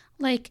things,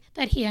 like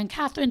that he and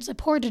Catherine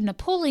supported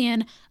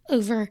Napoleon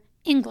over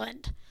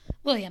England.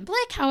 William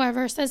Blake,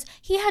 however, says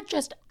he had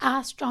just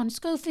asked John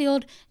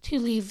Schofield to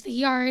leave the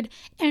yard,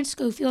 and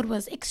Schofield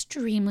was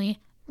extremely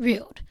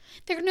rude.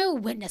 There are no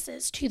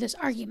witnesses to this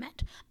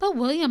argument, but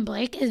William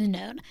Blake is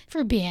known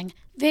for being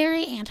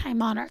very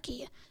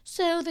anti-monarchy,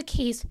 so the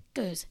case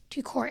goes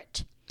to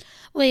court.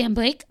 William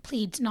Blake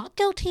pleads not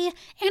guilty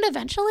and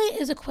eventually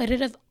is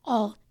acquitted of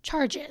all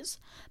charges.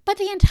 But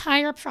the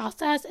entire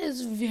process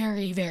is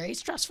very, very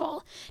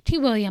stressful to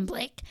William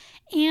Blake,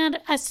 and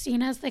as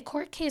soon as the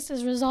court case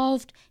is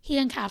resolved, he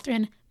and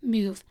Catherine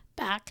move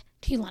back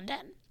to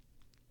London.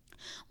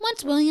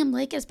 Once William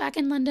Blake is back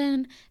in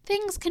London,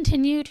 things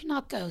continue to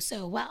not go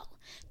so well.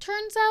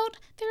 Turns out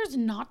there's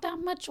not that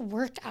much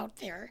work out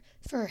there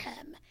for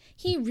him.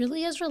 He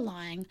really is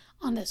relying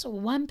on this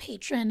one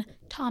patron,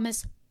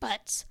 Thomas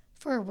Butts,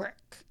 for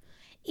work.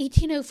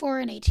 1804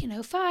 and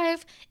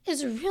 1805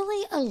 is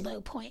really a low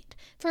point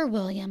for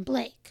William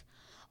Blake.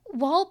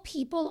 While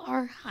people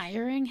are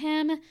hiring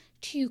him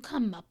to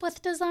come up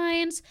with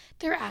designs,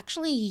 they're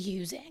actually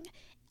using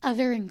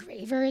other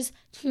engravers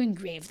to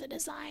engrave the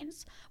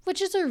designs,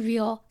 which is a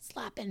real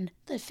slap in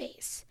the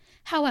face.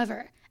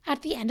 However,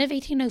 at the end of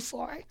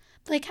 1804,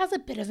 Blake has a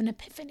bit of an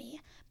epiphany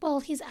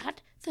while he's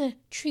at the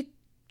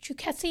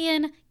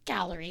Trukessian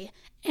Gallery,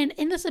 and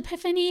in this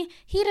epiphany,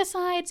 he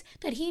decides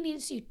that he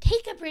needs to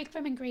take a break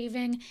from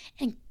engraving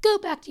and go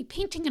back to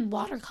painting in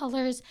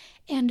watercolors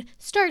and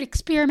start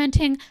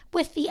experimenting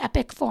with the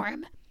epic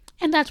form.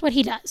 And that's what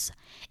he does.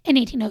 In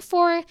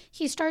 1804,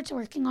 he starts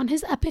working on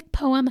his epic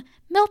poem,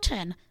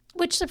 Milton,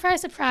 which,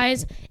 surprise,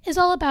 surprise, is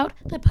all about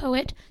the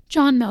poet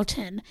John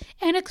Milton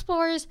and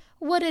explores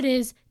what it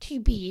is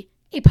to be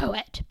a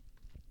poet.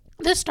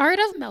 The start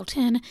of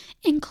Milton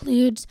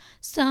includes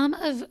some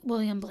of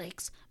William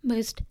Blake's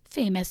most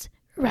famous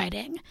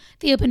writing.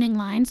 The opening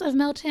lines of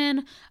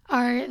Milton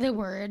are the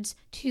words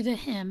to the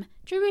hymn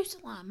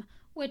Jerusalem,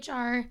 which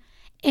are,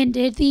 "And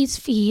did these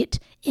feet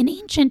in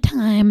ancient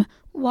time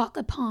walk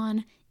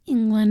upon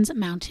England's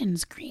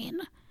mountains green?"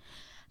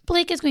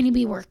 Blake is going to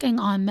be working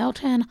on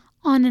Milton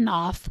on and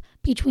off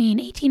between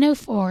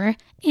 1804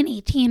 and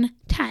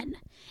 1810.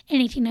 In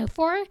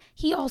 1804,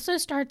 he also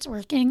starts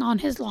working on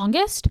his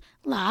longest,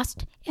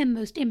 last, and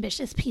most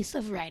ambitious piece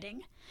of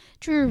writing,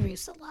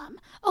 Jerusalem,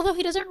 although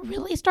he doesn't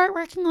really start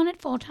working on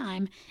it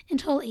full-time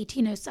until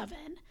 1807.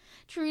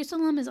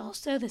 Jerusalem is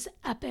also this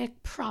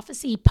epic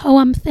prophecy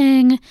poem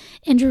thing.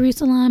 In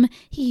Jerusalem,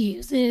 he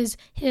uses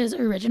his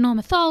original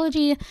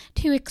mythology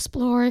to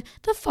explore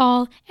the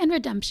fall and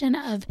redemption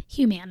of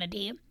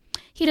humanity.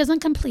 He doesn't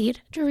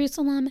complete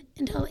Jerusalem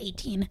until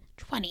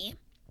 1820.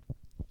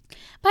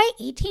 By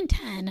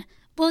 1810,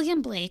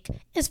 William Blake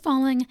is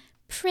falling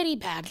pretty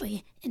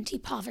badly into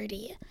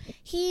poverty.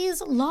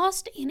 He's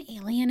lost and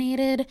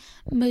alienated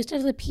most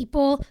of the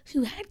people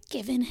who had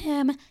given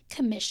him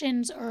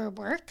commissions or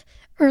work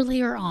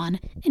earlier on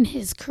in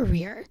his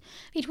career.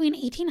 Between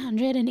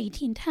 1800 and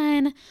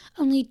 1810,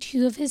 only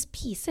 2 of his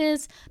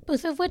pieces,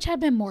 both of which had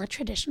been more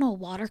traditional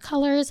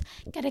watercolors,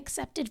 get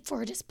accepted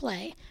for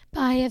display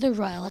by the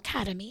Royal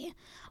Academy.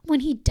 When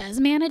he does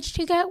manage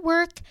to get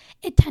work,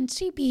 it tends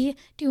to be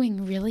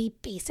doing really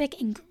basic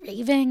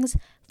engravings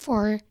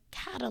for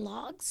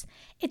catalogs.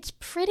 It's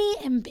pretty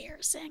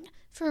embarrassing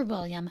for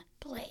William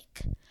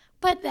Blake.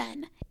 But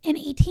then, in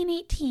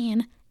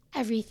 1818,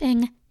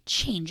 everything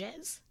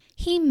changes.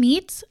 He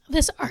meets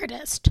this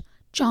artist,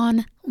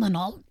 John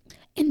Linnell,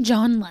 and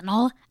John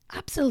Linnell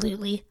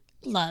absolutely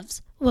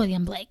loves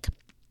William Blake.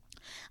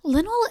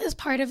 Linnell is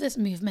part of this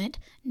movement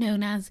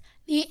known as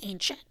the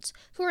Ancients,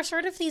 who are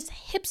sort of these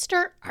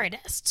hipster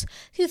artists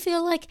who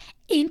feel like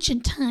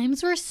ancient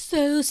times were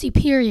so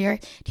superior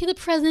to the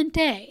present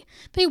day.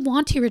 They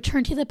want to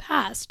return to the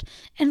past,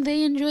 and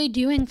they enjoy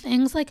doing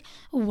things like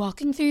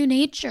walking through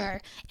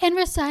nature and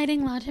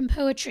reciting Latin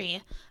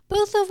poetry,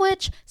 both of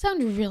which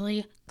sound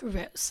really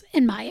gross,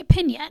 in my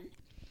opinion.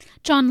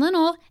 John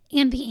Linnell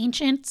and the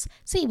Ancients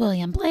see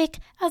William Blake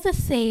as a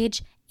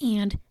sage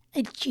and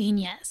a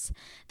genius.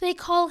 They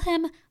call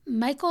him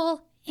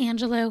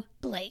Michelangelo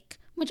Blake,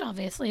 which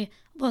obviously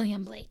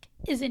William Blake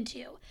is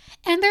into.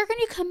 And they're going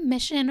to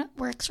commission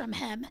works from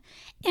him.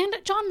 And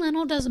John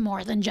Linnell does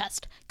more than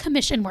just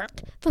commission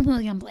work from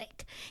William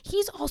Blake.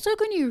 He's also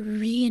going to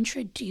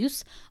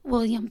reintroduce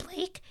William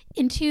Blake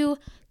into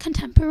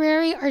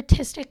contemporary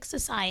artistic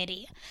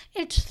society.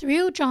 It's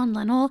through John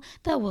Linnell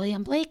that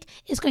William Blake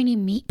is going to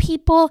meet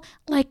people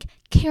like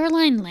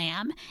Caroline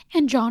Lamb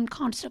and John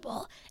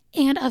Constable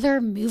and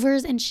other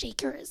movers and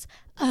shakers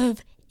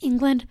of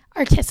England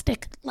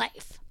artistic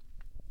life.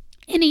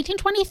 In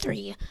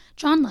 1823,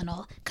 John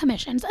Linnell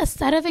commissions a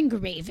set of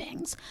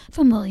engravings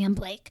from William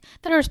Blake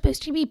that are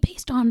supposed to be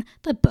based on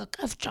the Book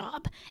of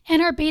Job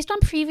and are based on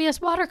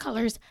previous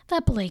watercolors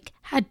that Blake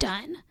had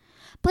done.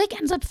 Blake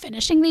ends up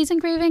finishing these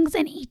engravings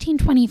in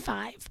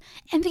 1825,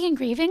 and the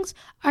engravings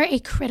are a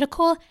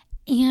critical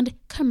and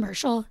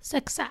commercial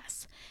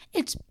success.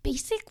 It's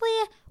basically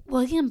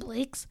William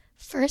Blake's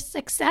first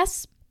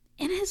success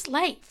in his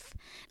life.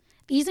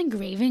 These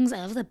engravings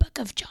of the Book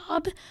of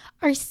Job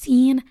are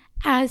seen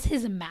as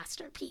his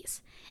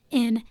masterpiece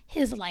in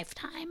his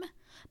lifetime.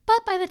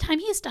 But by the time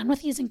he's done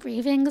with these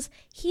engravings,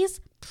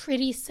 he's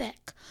pretty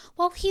sick.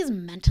 While he's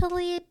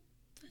mentally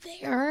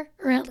there,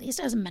 or at least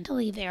as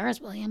mentally there as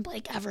William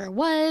Blake ever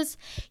was,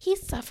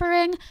 he's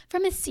suffering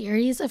from a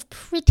series of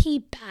pretty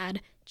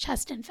bad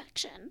chest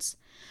infections.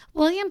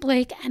 William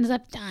Blake ends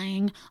up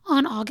dying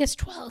on August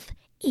 12th,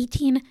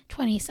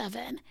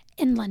 1827,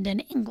 in London,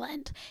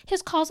 England.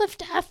 His cause of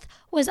death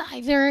was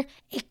either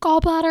a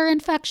gallbladder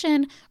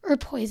infection or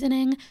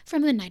poisoning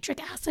from the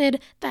nitric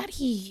acid that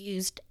he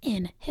used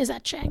in his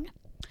etching.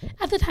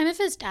 At the time of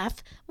his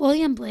death,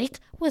 William Blake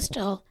was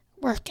still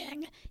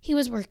working. He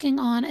was working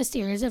on a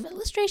series of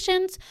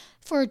illustrations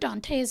for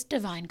Dante's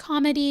Divine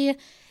Comedy,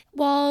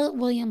 while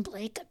William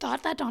Blake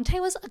thought that Dante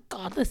was a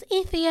godless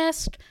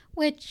atheist,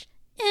 which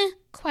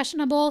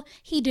questionable.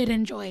 He did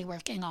enjoy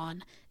working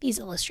on these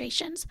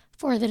illustrations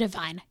for the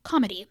Divine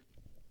Comedy.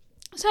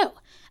 So,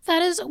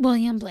 that is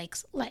William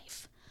Blake's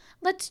life.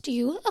 Let's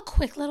do a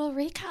quick little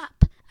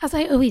recap, as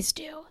I always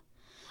do.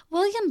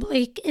 William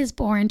Blake is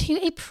born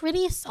to a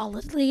pretty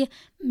solidly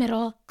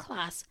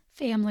middle-class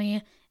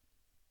family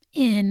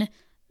in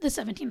the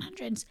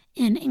 1700s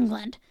in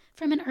England.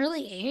 From an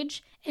early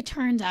age, it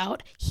turns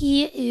out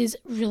he is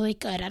really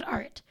good at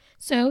art.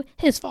 So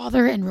his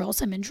father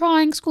enrolls him in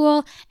drawing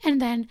school and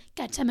then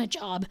gets him a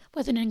job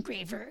with an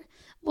engraver.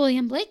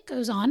 William Blake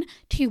goes on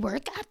to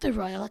work at the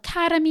Royal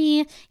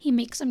Academy. He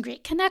makes some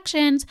great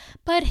connections,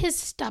 but his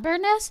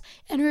stubbornness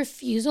and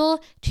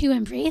refusal to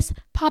embrace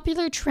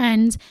popular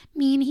trends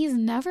mean he's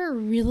never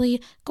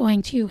really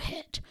going to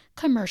hit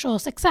commercial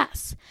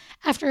success.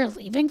 After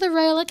leaving the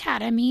Royal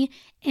Academy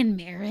and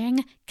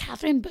marrying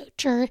Catherine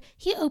Bocher,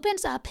 he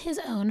opens up his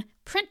own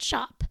print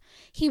shop.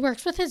 He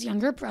works with his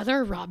younger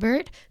brother,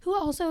 Robert, who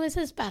also is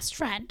his best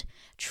friend.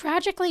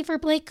 Tragically for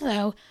Blake,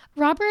 though,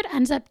 Robert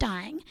ends up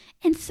dying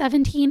in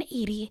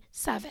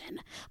 1787.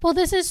 While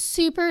this is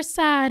super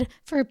sad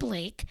for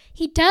Blake,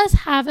 he does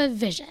have a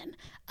vision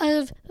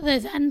of the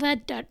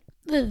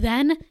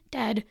then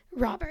dead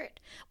Robert,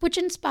 which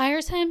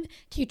inspires him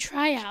to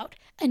try out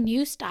a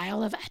new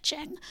style of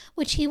etching,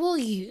 which he will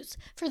use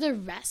for the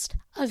rest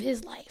of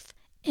his life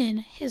in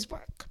his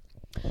work.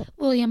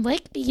 William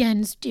Blake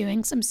begins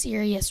doing some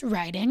serious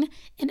writing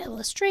and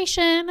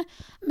illustration.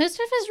 Most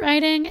of his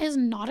writing is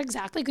not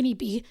exactly going to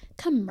be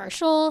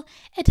commercial.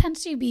 It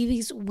tends to be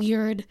these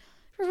weird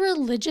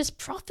religious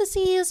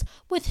prophecies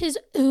with his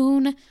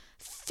own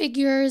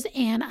figures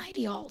and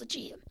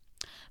ideology.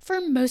 For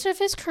most of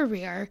his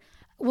career,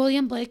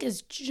 William Blake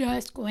is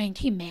just going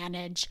to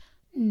manage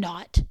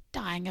not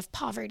dying of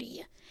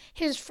poverty.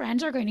 His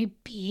friends are going to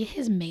be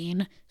his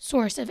main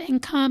source of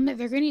income.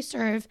 They're going to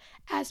serve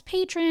as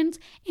patrons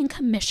and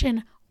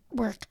commission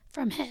work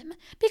from him.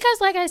 Because,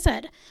 like I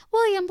said,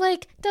 William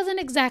Blake doesn't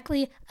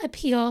exactly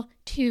appeal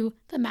to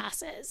the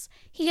masses.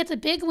 He gets a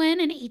big win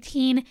in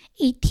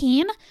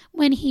 1818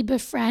 when he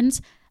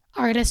befriends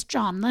artist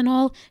John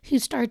Linnell, who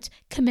starts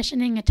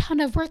commissioning a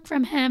ton of work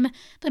from him,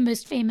 the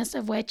most famous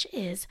of which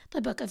is the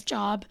Book of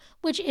Job,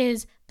 which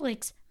is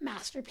Blake's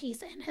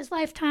masterpiece in his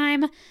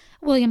lifetime.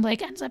 William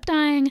Blake ends up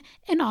dying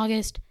in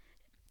August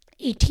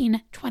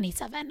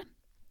 1827.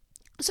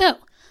 So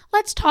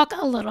let's talk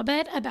a little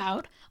bit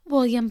about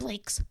William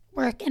Blake's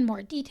work in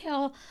more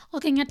detail,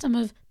 looking at some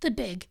of the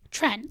big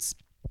trends.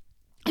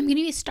 I'm going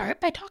to start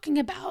by talking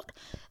about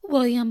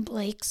William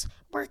Blake's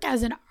work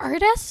as an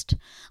artist.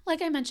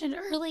 Like I mentioned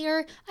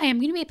earlier, I am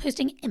going to be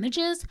posting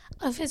images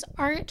of his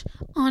art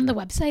on the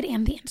website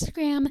and the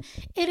Instagram.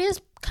 It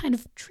is kind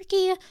of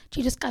tricky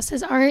to discuss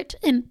his art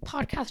in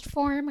podcast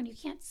form when you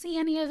can't see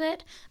any of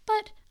it,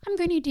 but I'm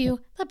going to do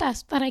the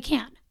best that I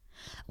can.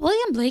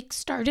 William Blake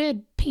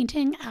started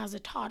painting as a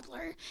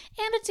toddler, and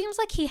it seems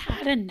like he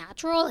had a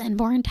natural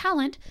inborn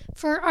talent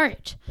for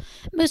art.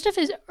 Most of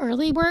his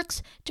early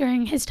works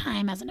during his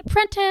time as an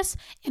apprentice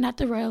and at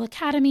the Royal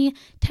Academy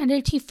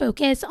tended to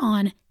focus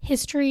on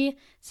history,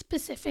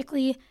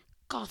 specifically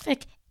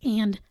Gothic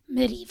and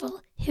medieval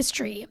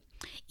history.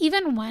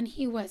 Even when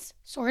he was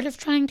sort of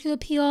trying to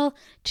appeal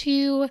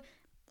to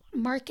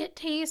market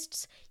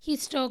tastes,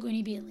 he's still going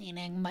to be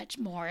leaning much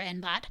more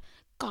in that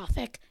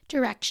Gothic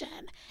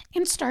direction.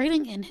 And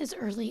starting in his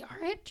early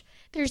art,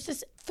 there's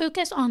this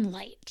focus on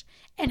light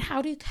and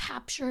how to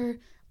capture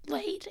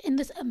light in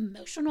this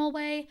emotional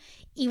way,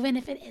 even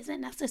if it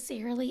isn't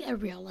necessarily a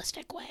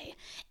realistic way.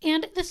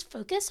 And this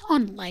focus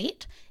on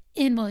light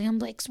in William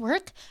Blake's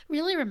work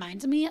really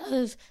reminds me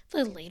of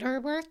the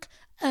later work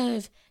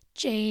of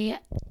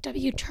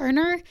J.W.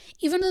 Turner.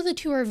 Even though the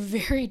two are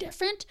very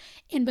different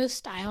in both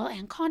style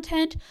and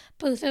content,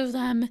 both of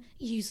them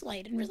use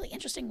light in really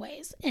interesting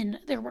ways in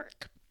their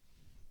work.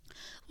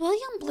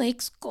 William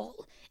Blake's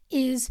goal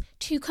is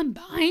to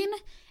combine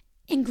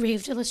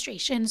engraved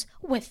illustrations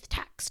with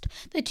text.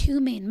 The two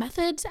main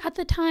methods at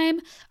the time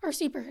are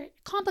super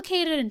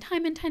complicated and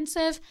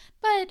time-intensive,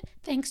 but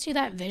thanks to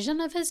that vision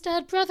of his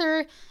dead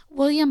brother,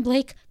 William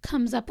Blake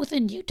comes up with a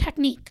new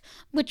technique,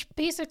 which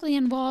basically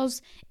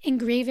involves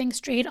engraving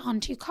straight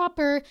onto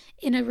copper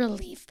in a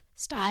relief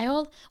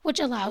style, which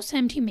allows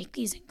him to make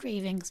these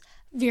engravings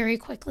very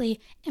quickly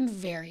and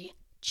very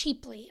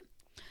cheaply.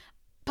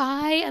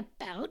 By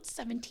about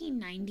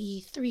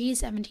 1793,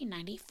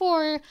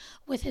 1794,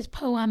 with his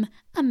poem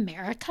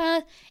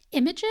America,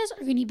 images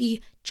are going to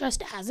be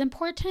just as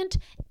important,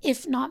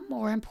 if not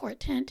more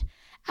important,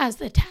 as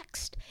the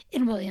text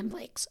in William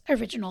Blake's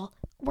original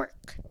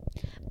work.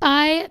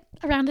 By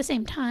around the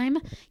same time,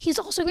 he's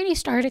also going to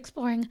start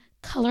exploring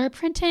color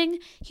printing.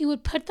 He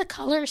would put the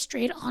color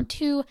straight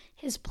onto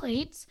his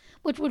plates,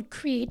 which would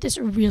create this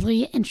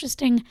really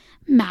interesting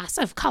mass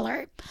of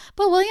color.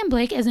 But William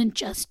Blake isn't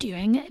just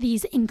doing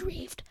these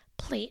engraved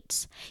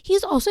plates.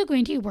 He's also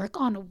going to work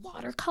on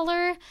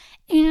watercolor,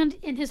 and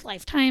in his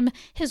lifetime,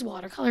 his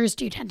watercolors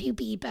do tend to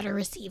be better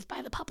received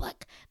by the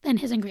public than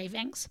his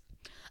engravings.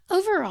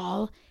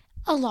 Overall,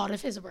 a lot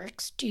of his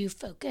works do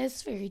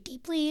focus very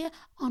deeply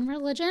on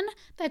religion.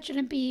 That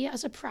shouldn't be a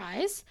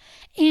surprise.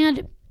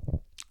 And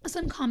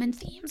some common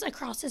themes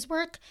across his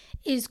work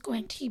is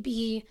going to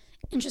be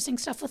interesting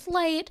stuff with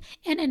light,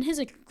 and in his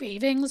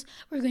engravings,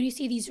 we're going to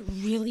see these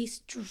really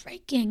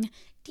striking,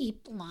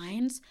 deep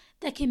lines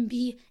that can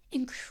be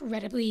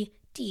incredibly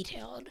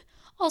detailed.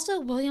 Also,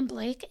 William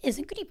Blake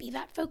isn't going to be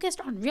that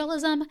focused on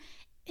realism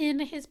in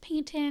his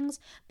paintings,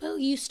 but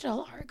you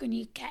still are going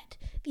to get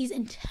these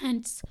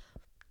intense,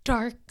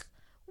 dark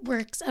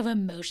works of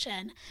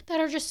emotion that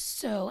are just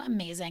so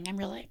amazing. I'm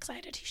really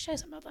excited to show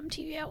some of them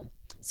to you.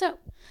 So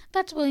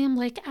that's William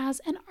Blake as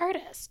an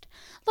artist.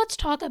 Let's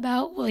talk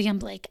about William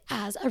Blake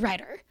as a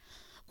writer.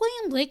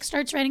 William Blake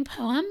starts writing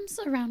poems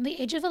around the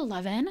age of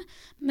 11.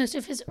 Most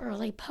of his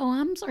early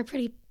poems are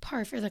pretty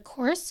par for the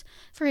course.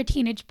 For a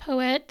teenage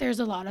poet, there's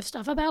a lot of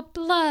stuff about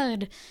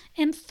blood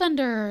and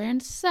thunder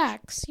and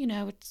sex.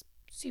 It's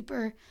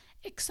super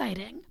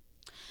exciting.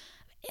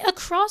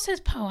 Across his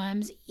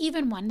poems,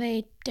 even when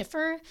they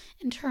differ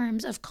in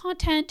terms of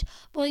content,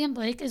 William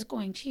Blake is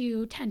going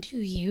to tend to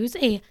use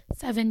a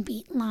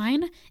 7-beat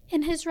line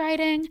in his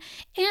writing,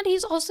 and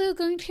he's also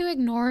going to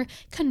ignore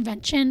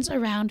conventions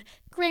around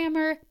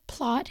grammar,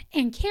 plot,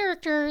 and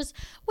characters,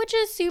 which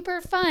is super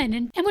fun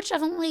and which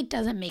definitely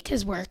doesn't make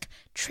his work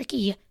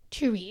tricky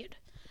to read.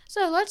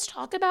 So let's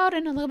talk about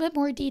in a little bit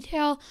more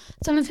detail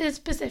some of his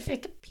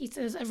specific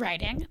pieces of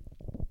writing.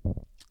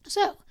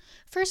 So,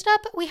 first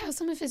up, we have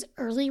some of his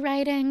early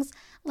writings,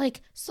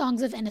 like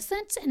Songs of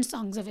Innocence and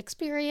Songs of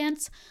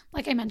Experience.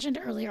 Like I mentioned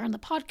earlier on the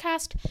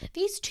podcast,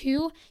 these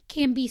two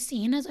can be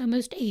seen as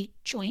almost a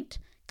joint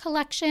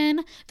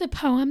collection. The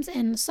poems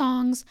and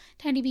songs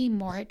tend to be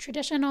more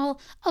traditional.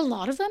 A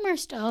lot of them are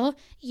still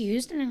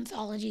used in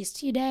anthologies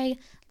today,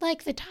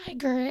 like The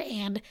Tiger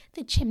and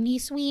The Chimney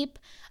Sweep.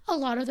 A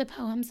lot of the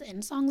poems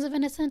in Songs of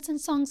Innocence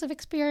and Songs of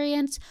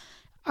Experience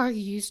are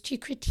used to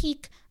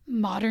critique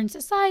modern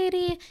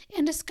society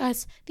and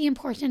discuss the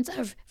importance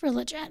of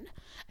religion.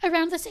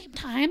 Around the same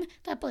time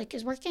that Blake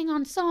is working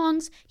on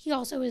songs, he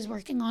also is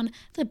working on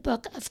the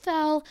Book of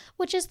Thel,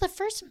 which is the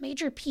first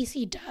major piece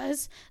he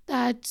does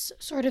that's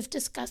sort of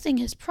discussing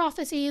his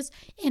prophecies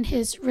and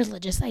his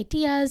religious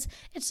ideas.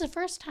 It's the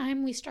first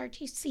time we start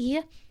to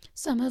see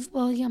some of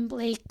William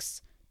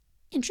Blake's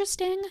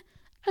interesting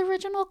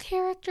original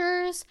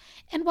characters,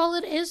 and while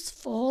it is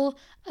full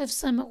of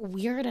some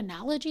weird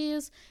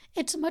analogies,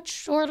 it's much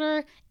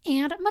shorter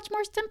and much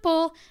more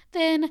simple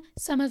than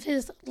some of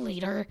his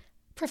later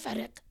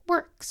prophetic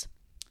works.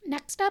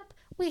 Next up,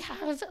 we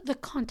have the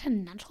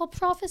Continental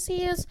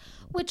Prophecies,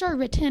 which are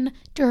written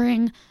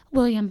during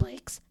William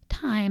Blake's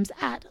times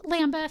at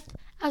Lambeth.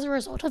 As a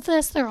result of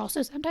this, they're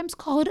also sometimes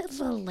called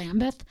the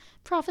Lambeth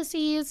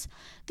Prophecies.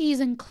 These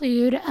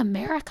include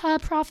America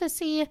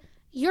Prophecy,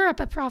 Europe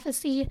a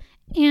Prophecy,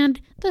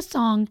 and the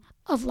Song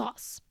of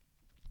Loss.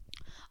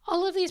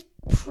 All of these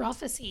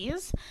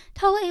prophecies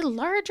tell a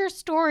larger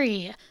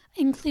story,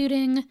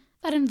 including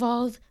that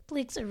involve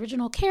Blake's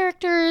original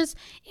characters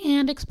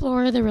and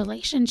explore the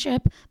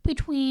relationship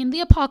between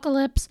the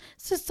apocalypse,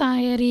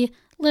 society,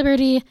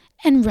 liberty,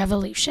 and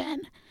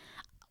revolution.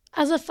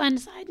 As a fun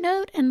side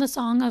note, in the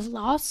Song of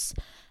Loss,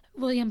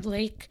 William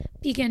Blake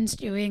begins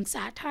doing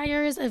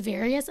satires of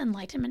various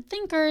Enlightenment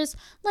thinkers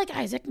like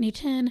Isaac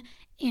Newton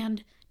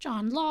and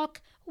John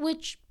Locke,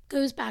 which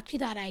goes back to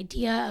that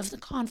idea of the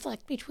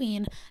conflict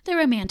between the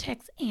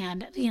Romantics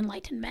and the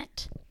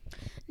Enlightenment.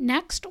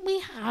 Next, we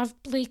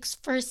have Blake's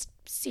first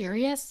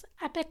serious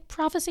epic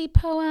prophecy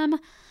poem,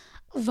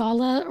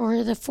 Vala,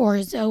 or the Four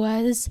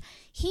Zoas.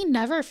 He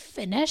never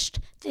finished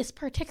this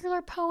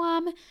particular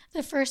poem.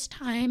 The first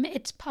time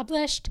it's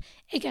published,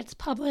 it gets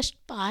published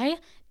by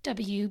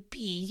W.B.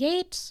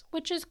 Yeats,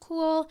 which is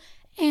cool,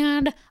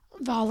 and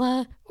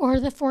Vala, or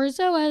the Four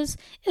Zoas,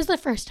 is the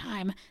first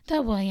time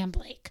that William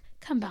Blake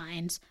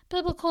combines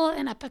biblical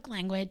and epic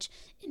language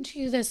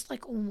into this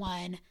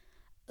one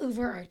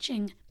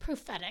overarching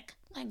prophetic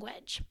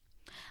language.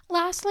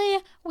 Lastly,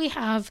 we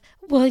have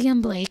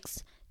William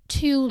Blake's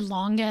two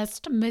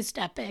longest, most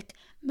epic,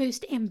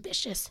 most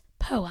ambitious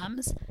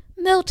poems,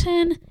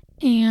 Milton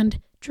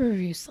and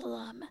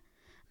Jerusalem.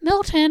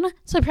 Milton,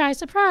 surprise,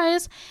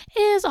 surprise,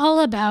 is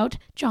all about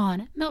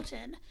John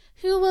Milton,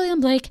 who William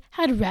Blake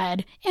had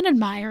read and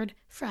admired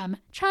from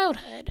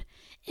childhood.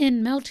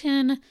 In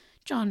Milton,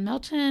 John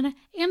Milton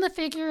and the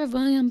figure of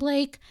William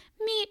Blake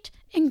meet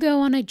and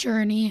go on a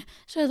journey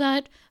so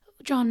that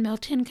John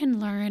Milton can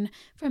learn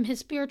from his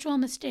spiritual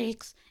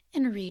mistakes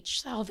and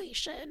reach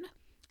salvation.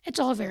 It's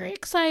all very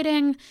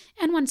exciting,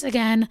 and once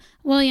again,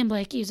 William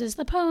Blake uses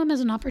the poem as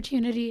an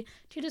opportunity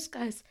to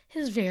discuss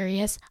his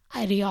various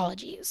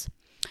ideologies.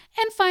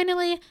 And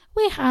finally,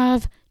 we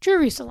have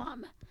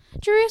Jerusalem.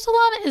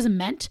 Jerusalem is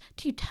meant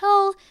to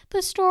tell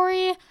the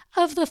story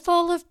of the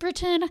fall of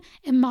Britain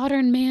and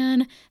modern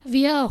man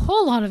via a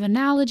whole lot of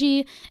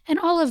analogy and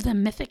all of the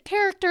mythic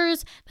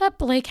characters that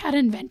Blake had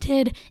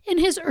invented in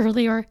his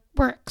earlier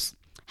works.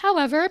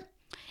 However,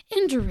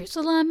 in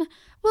Jerusalem,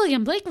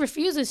 William Blake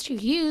refuses to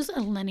use a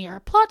linear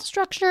plot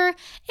structure,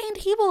 and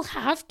he will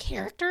have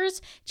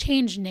characters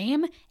change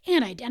name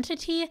and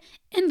identity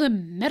in the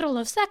middle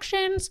of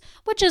sections,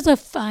 which is a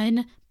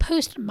fun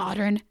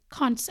postmodern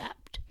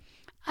concept.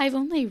 I've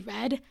only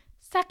read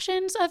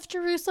sections of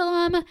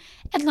Jerusalem,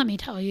 and let me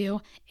tell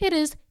you, it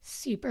is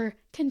super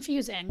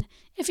confusing.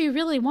 If you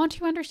really want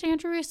to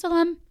understand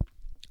Jerusalem,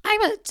 I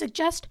would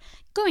suggest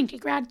going to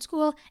grad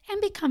school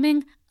and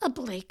becoming a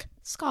Blake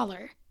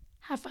scholar.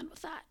 Have fun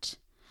with that.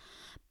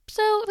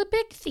 So the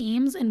big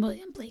themes in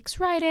William Blake's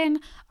writing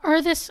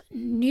are this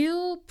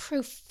new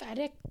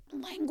prophetic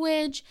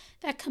language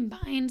that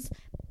combines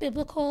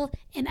biblical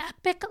and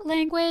epic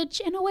language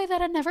in a way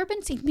that had never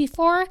been seen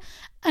before,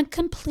 a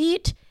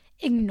complete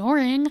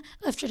ignoring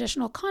of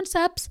traditional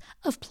concepts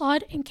of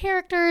plot and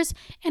characters,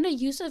 and a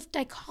use of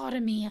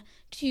dichotomy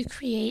to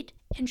create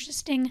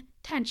interesting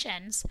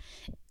tensions.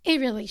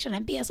 It really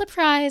shouldn't be a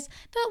surprise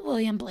that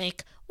William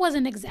Blake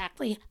wasn't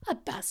exactly a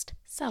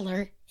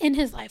bestseller in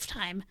his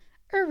lifetime,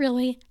 or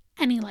really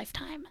any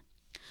lifetime.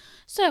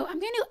 So I'm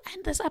going to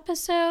end this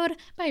episode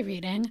by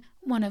reading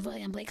one of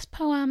William Blake's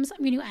poems.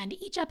 I'm going to end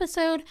each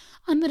episode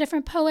on the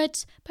different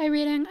poets by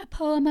reading a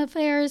poem of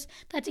theirs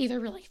that's either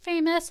really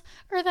famous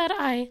or that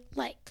I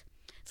like.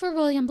 For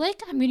William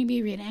Blake, I'm going to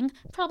be reading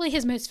probably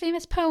his most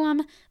famous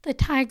poem, The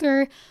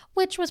Tiger,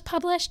 which was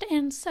published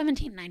in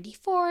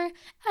 1794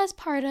 as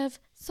part of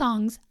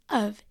Songs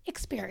of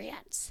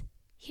Experience.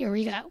 Here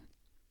we go.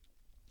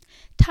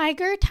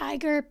 Tiger,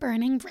 tiger,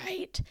 burning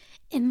bright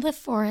in the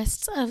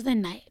forests of the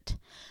night,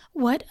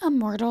 what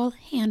immortal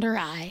hand or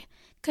eye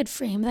could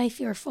frame thy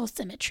fearful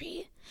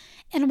symmetry?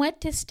 In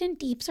what distant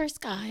deeps or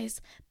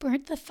skies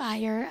burnt the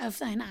fire of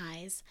thine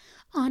eyes?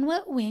 On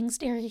what wings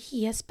dare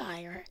he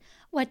aspire?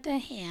 What the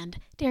hand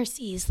dare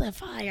seize the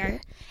fire?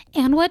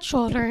 And what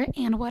shoulder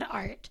and what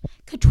art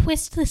could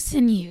twist the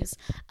sinews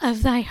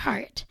of thy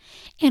heart?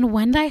 And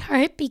when thy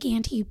heart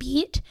began to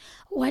beat,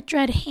 what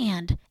dread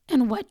hand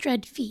and what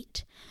dread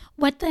feet?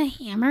 What the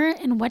hammer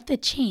and what the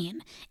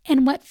chain?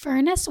 And what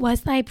furnace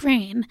was thy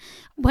brain?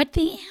 What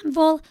the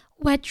anvil,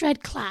 what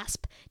dread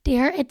clasp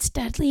dare its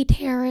deadly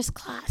terrors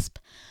clasp?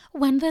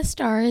 When the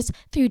stars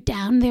threw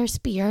down their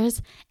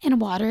spears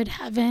and watered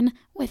heaven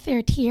with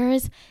their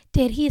tears,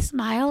 did he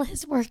smile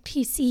his work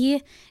to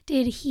see?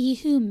 Did he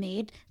who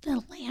made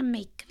the lamb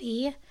make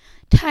thee?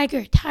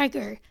 Tiger,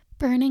 tiger,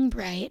 burning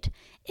bright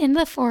in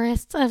the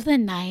forests of the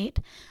night,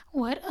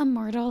 what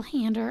immortal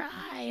hand or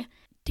eye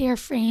dare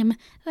frame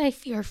thy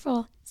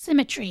fearful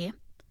symmetry?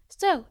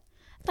 So,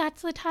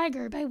 that's The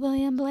Tiger by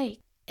William Blake.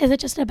 Is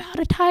it just about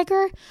a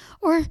tiger,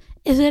 or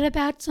is it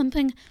about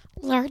something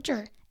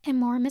larger and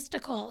more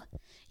mystical?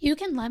 You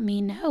can let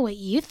me know what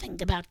you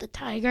think about The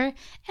Tiger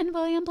and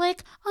William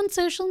Blake on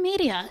social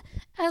media.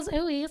 As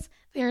always,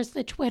 there's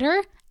the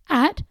Twitter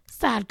at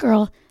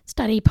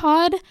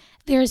SadGirlStudyPod.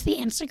 There's the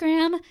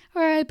Instagram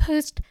where I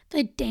post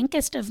the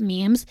dankest of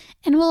memes,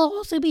 and we'll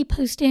also be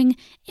posting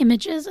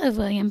images of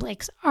William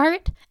Blake's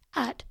art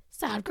at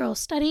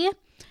SadGirlStudy.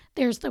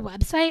 There's the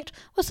website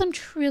with some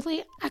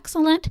truly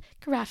excellent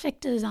graphic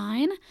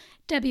design,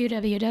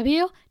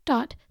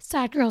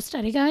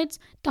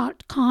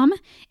 www.sadgirlstudyguides.com.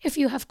 If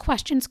you have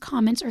questions,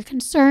 comments, or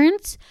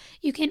concerns,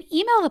 you can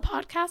email the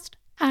podcast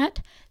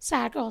at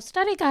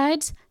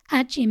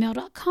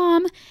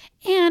sadgirlstudyguides@gmail.com.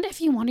 And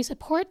if you want to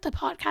support the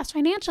podcast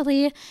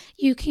financially,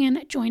 you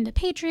can join the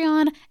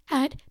Patreon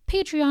at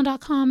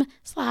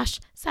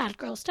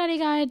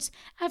patreon.com/sadgirlstudyguides.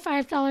 At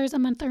 $5 a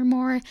month or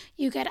more,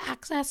 you get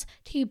access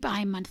to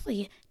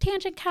bi-monthly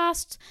Tangent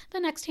Casts. The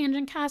next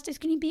Tangent Cast is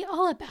going to be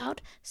all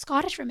about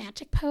Scottish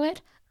Romantic poet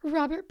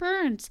Robert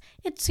Burns.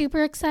 It's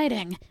super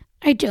exciting.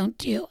 I don't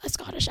do a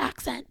Scottish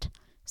accent.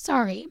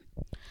 Sorry.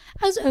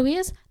 As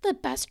always, the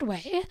best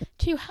way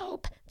to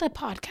help the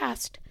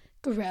podcast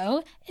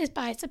grow is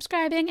by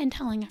subscribing and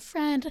telling a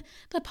friend.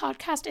 The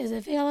podcast is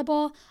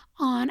available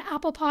on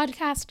Apple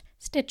Podcast,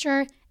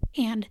 Stitcher,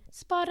 and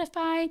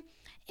Spotify.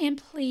 And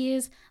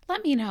please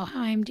let me know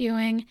how I'm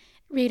doing,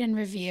 rate and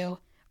review,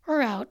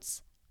 or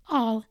else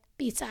I'll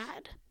be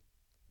sad.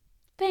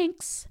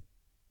 Thanks.